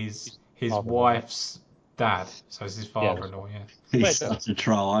that is his wife's dad, so it's his father-in-law. Yeah. He's such a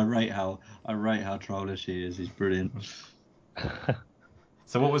troll. I rate how trollish she is. He's brilliant.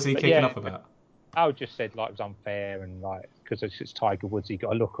 So what was he kicking off about? I just said like it was unfair and like because it's Tiger Woods, he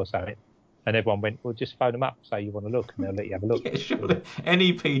got a look or something. And everyone went, well, just phone them up, say you want to look, and they'll let you have a look. Yeah, sure.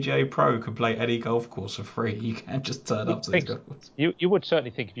 Any PGA pro can play any golf course for free. You can't just turn up to the golf course. You would certainly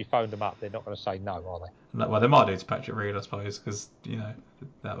think if you phoned them up, they're not going to say no, are they? No, well, they might do to Patrick Reed, I suppose, because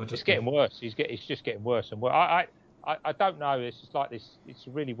that would just. It's getting worse. It's just getting worse and worse. I don't know. It's just like this. It's a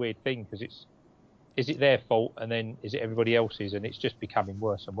really weird thing because is it their fault and then is it everybody else's, and it's just becoming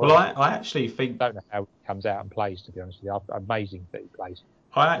worse and worse. Well, I actually think. I don't know how he comes out and plays. To be honest with you, amazing that he plays.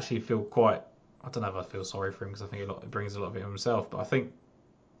 I actually feel quite. I don't know if I feel sorry for him because I think it brings a lot of it himself, but I think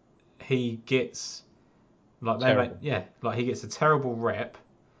he gets he gets a terrible rep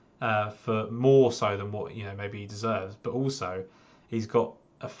for more so than what maybe he deserves, but also he's got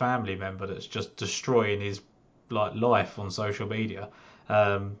a family member that's just destroying his life on social media.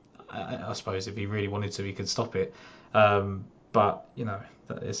 I suppose if he really wanted to, he could stop it, but that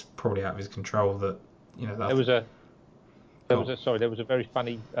it's probably out of his control. There was a very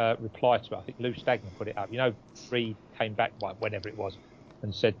funny reply to it. I think Lou Stagner put it up. Reed came back whenever it was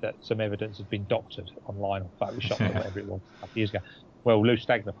and said that some evidence had been doctored online or photoshopped or whatever it was a couple of years ago. Well, Lou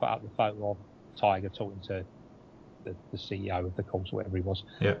Stagner put up the photo of Tiger talking to the CEO of the course, whatever he was.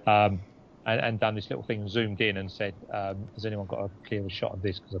 Yeah. and done this little thing, zoomed in and said, "Has anyone got a clearer shot of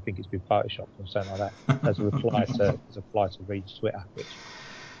this? Because I think it's been photoshopped or something like that." As a reply to Reed's Twitter, which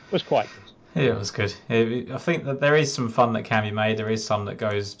was quite good. Yeah, it was good. I think that there is some fun that can be made. There is some that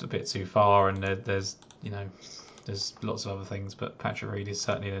goes a bit too far, and there's lots of other things. But Patrick Reed is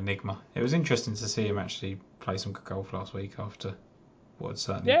certainly an enigma. It was interesting to see him actually play some good golf last week after what had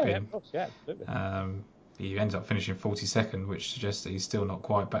certainly been. Yeah, of course, yeah, absolutely. He ends up finishing 42nd, which suggests that he's still not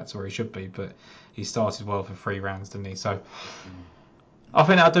quite back to where he should be. But he started well for 3 rounds, didn't he? So I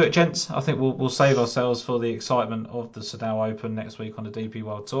think that'll do it, gents. I think we'll save ourselves for the excitement of the Sadao Open next week on the DP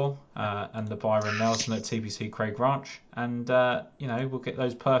World Tour and the Byron Nelson at TPC Craig Ranch. And, we'll get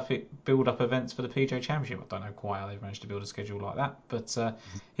those perfect build-up events for the PGA Championship. I don't know quite how they've managed to build a schedule like that. But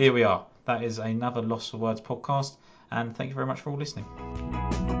here we are. That is another Lost for Words podcast. And thank you very much for all listening.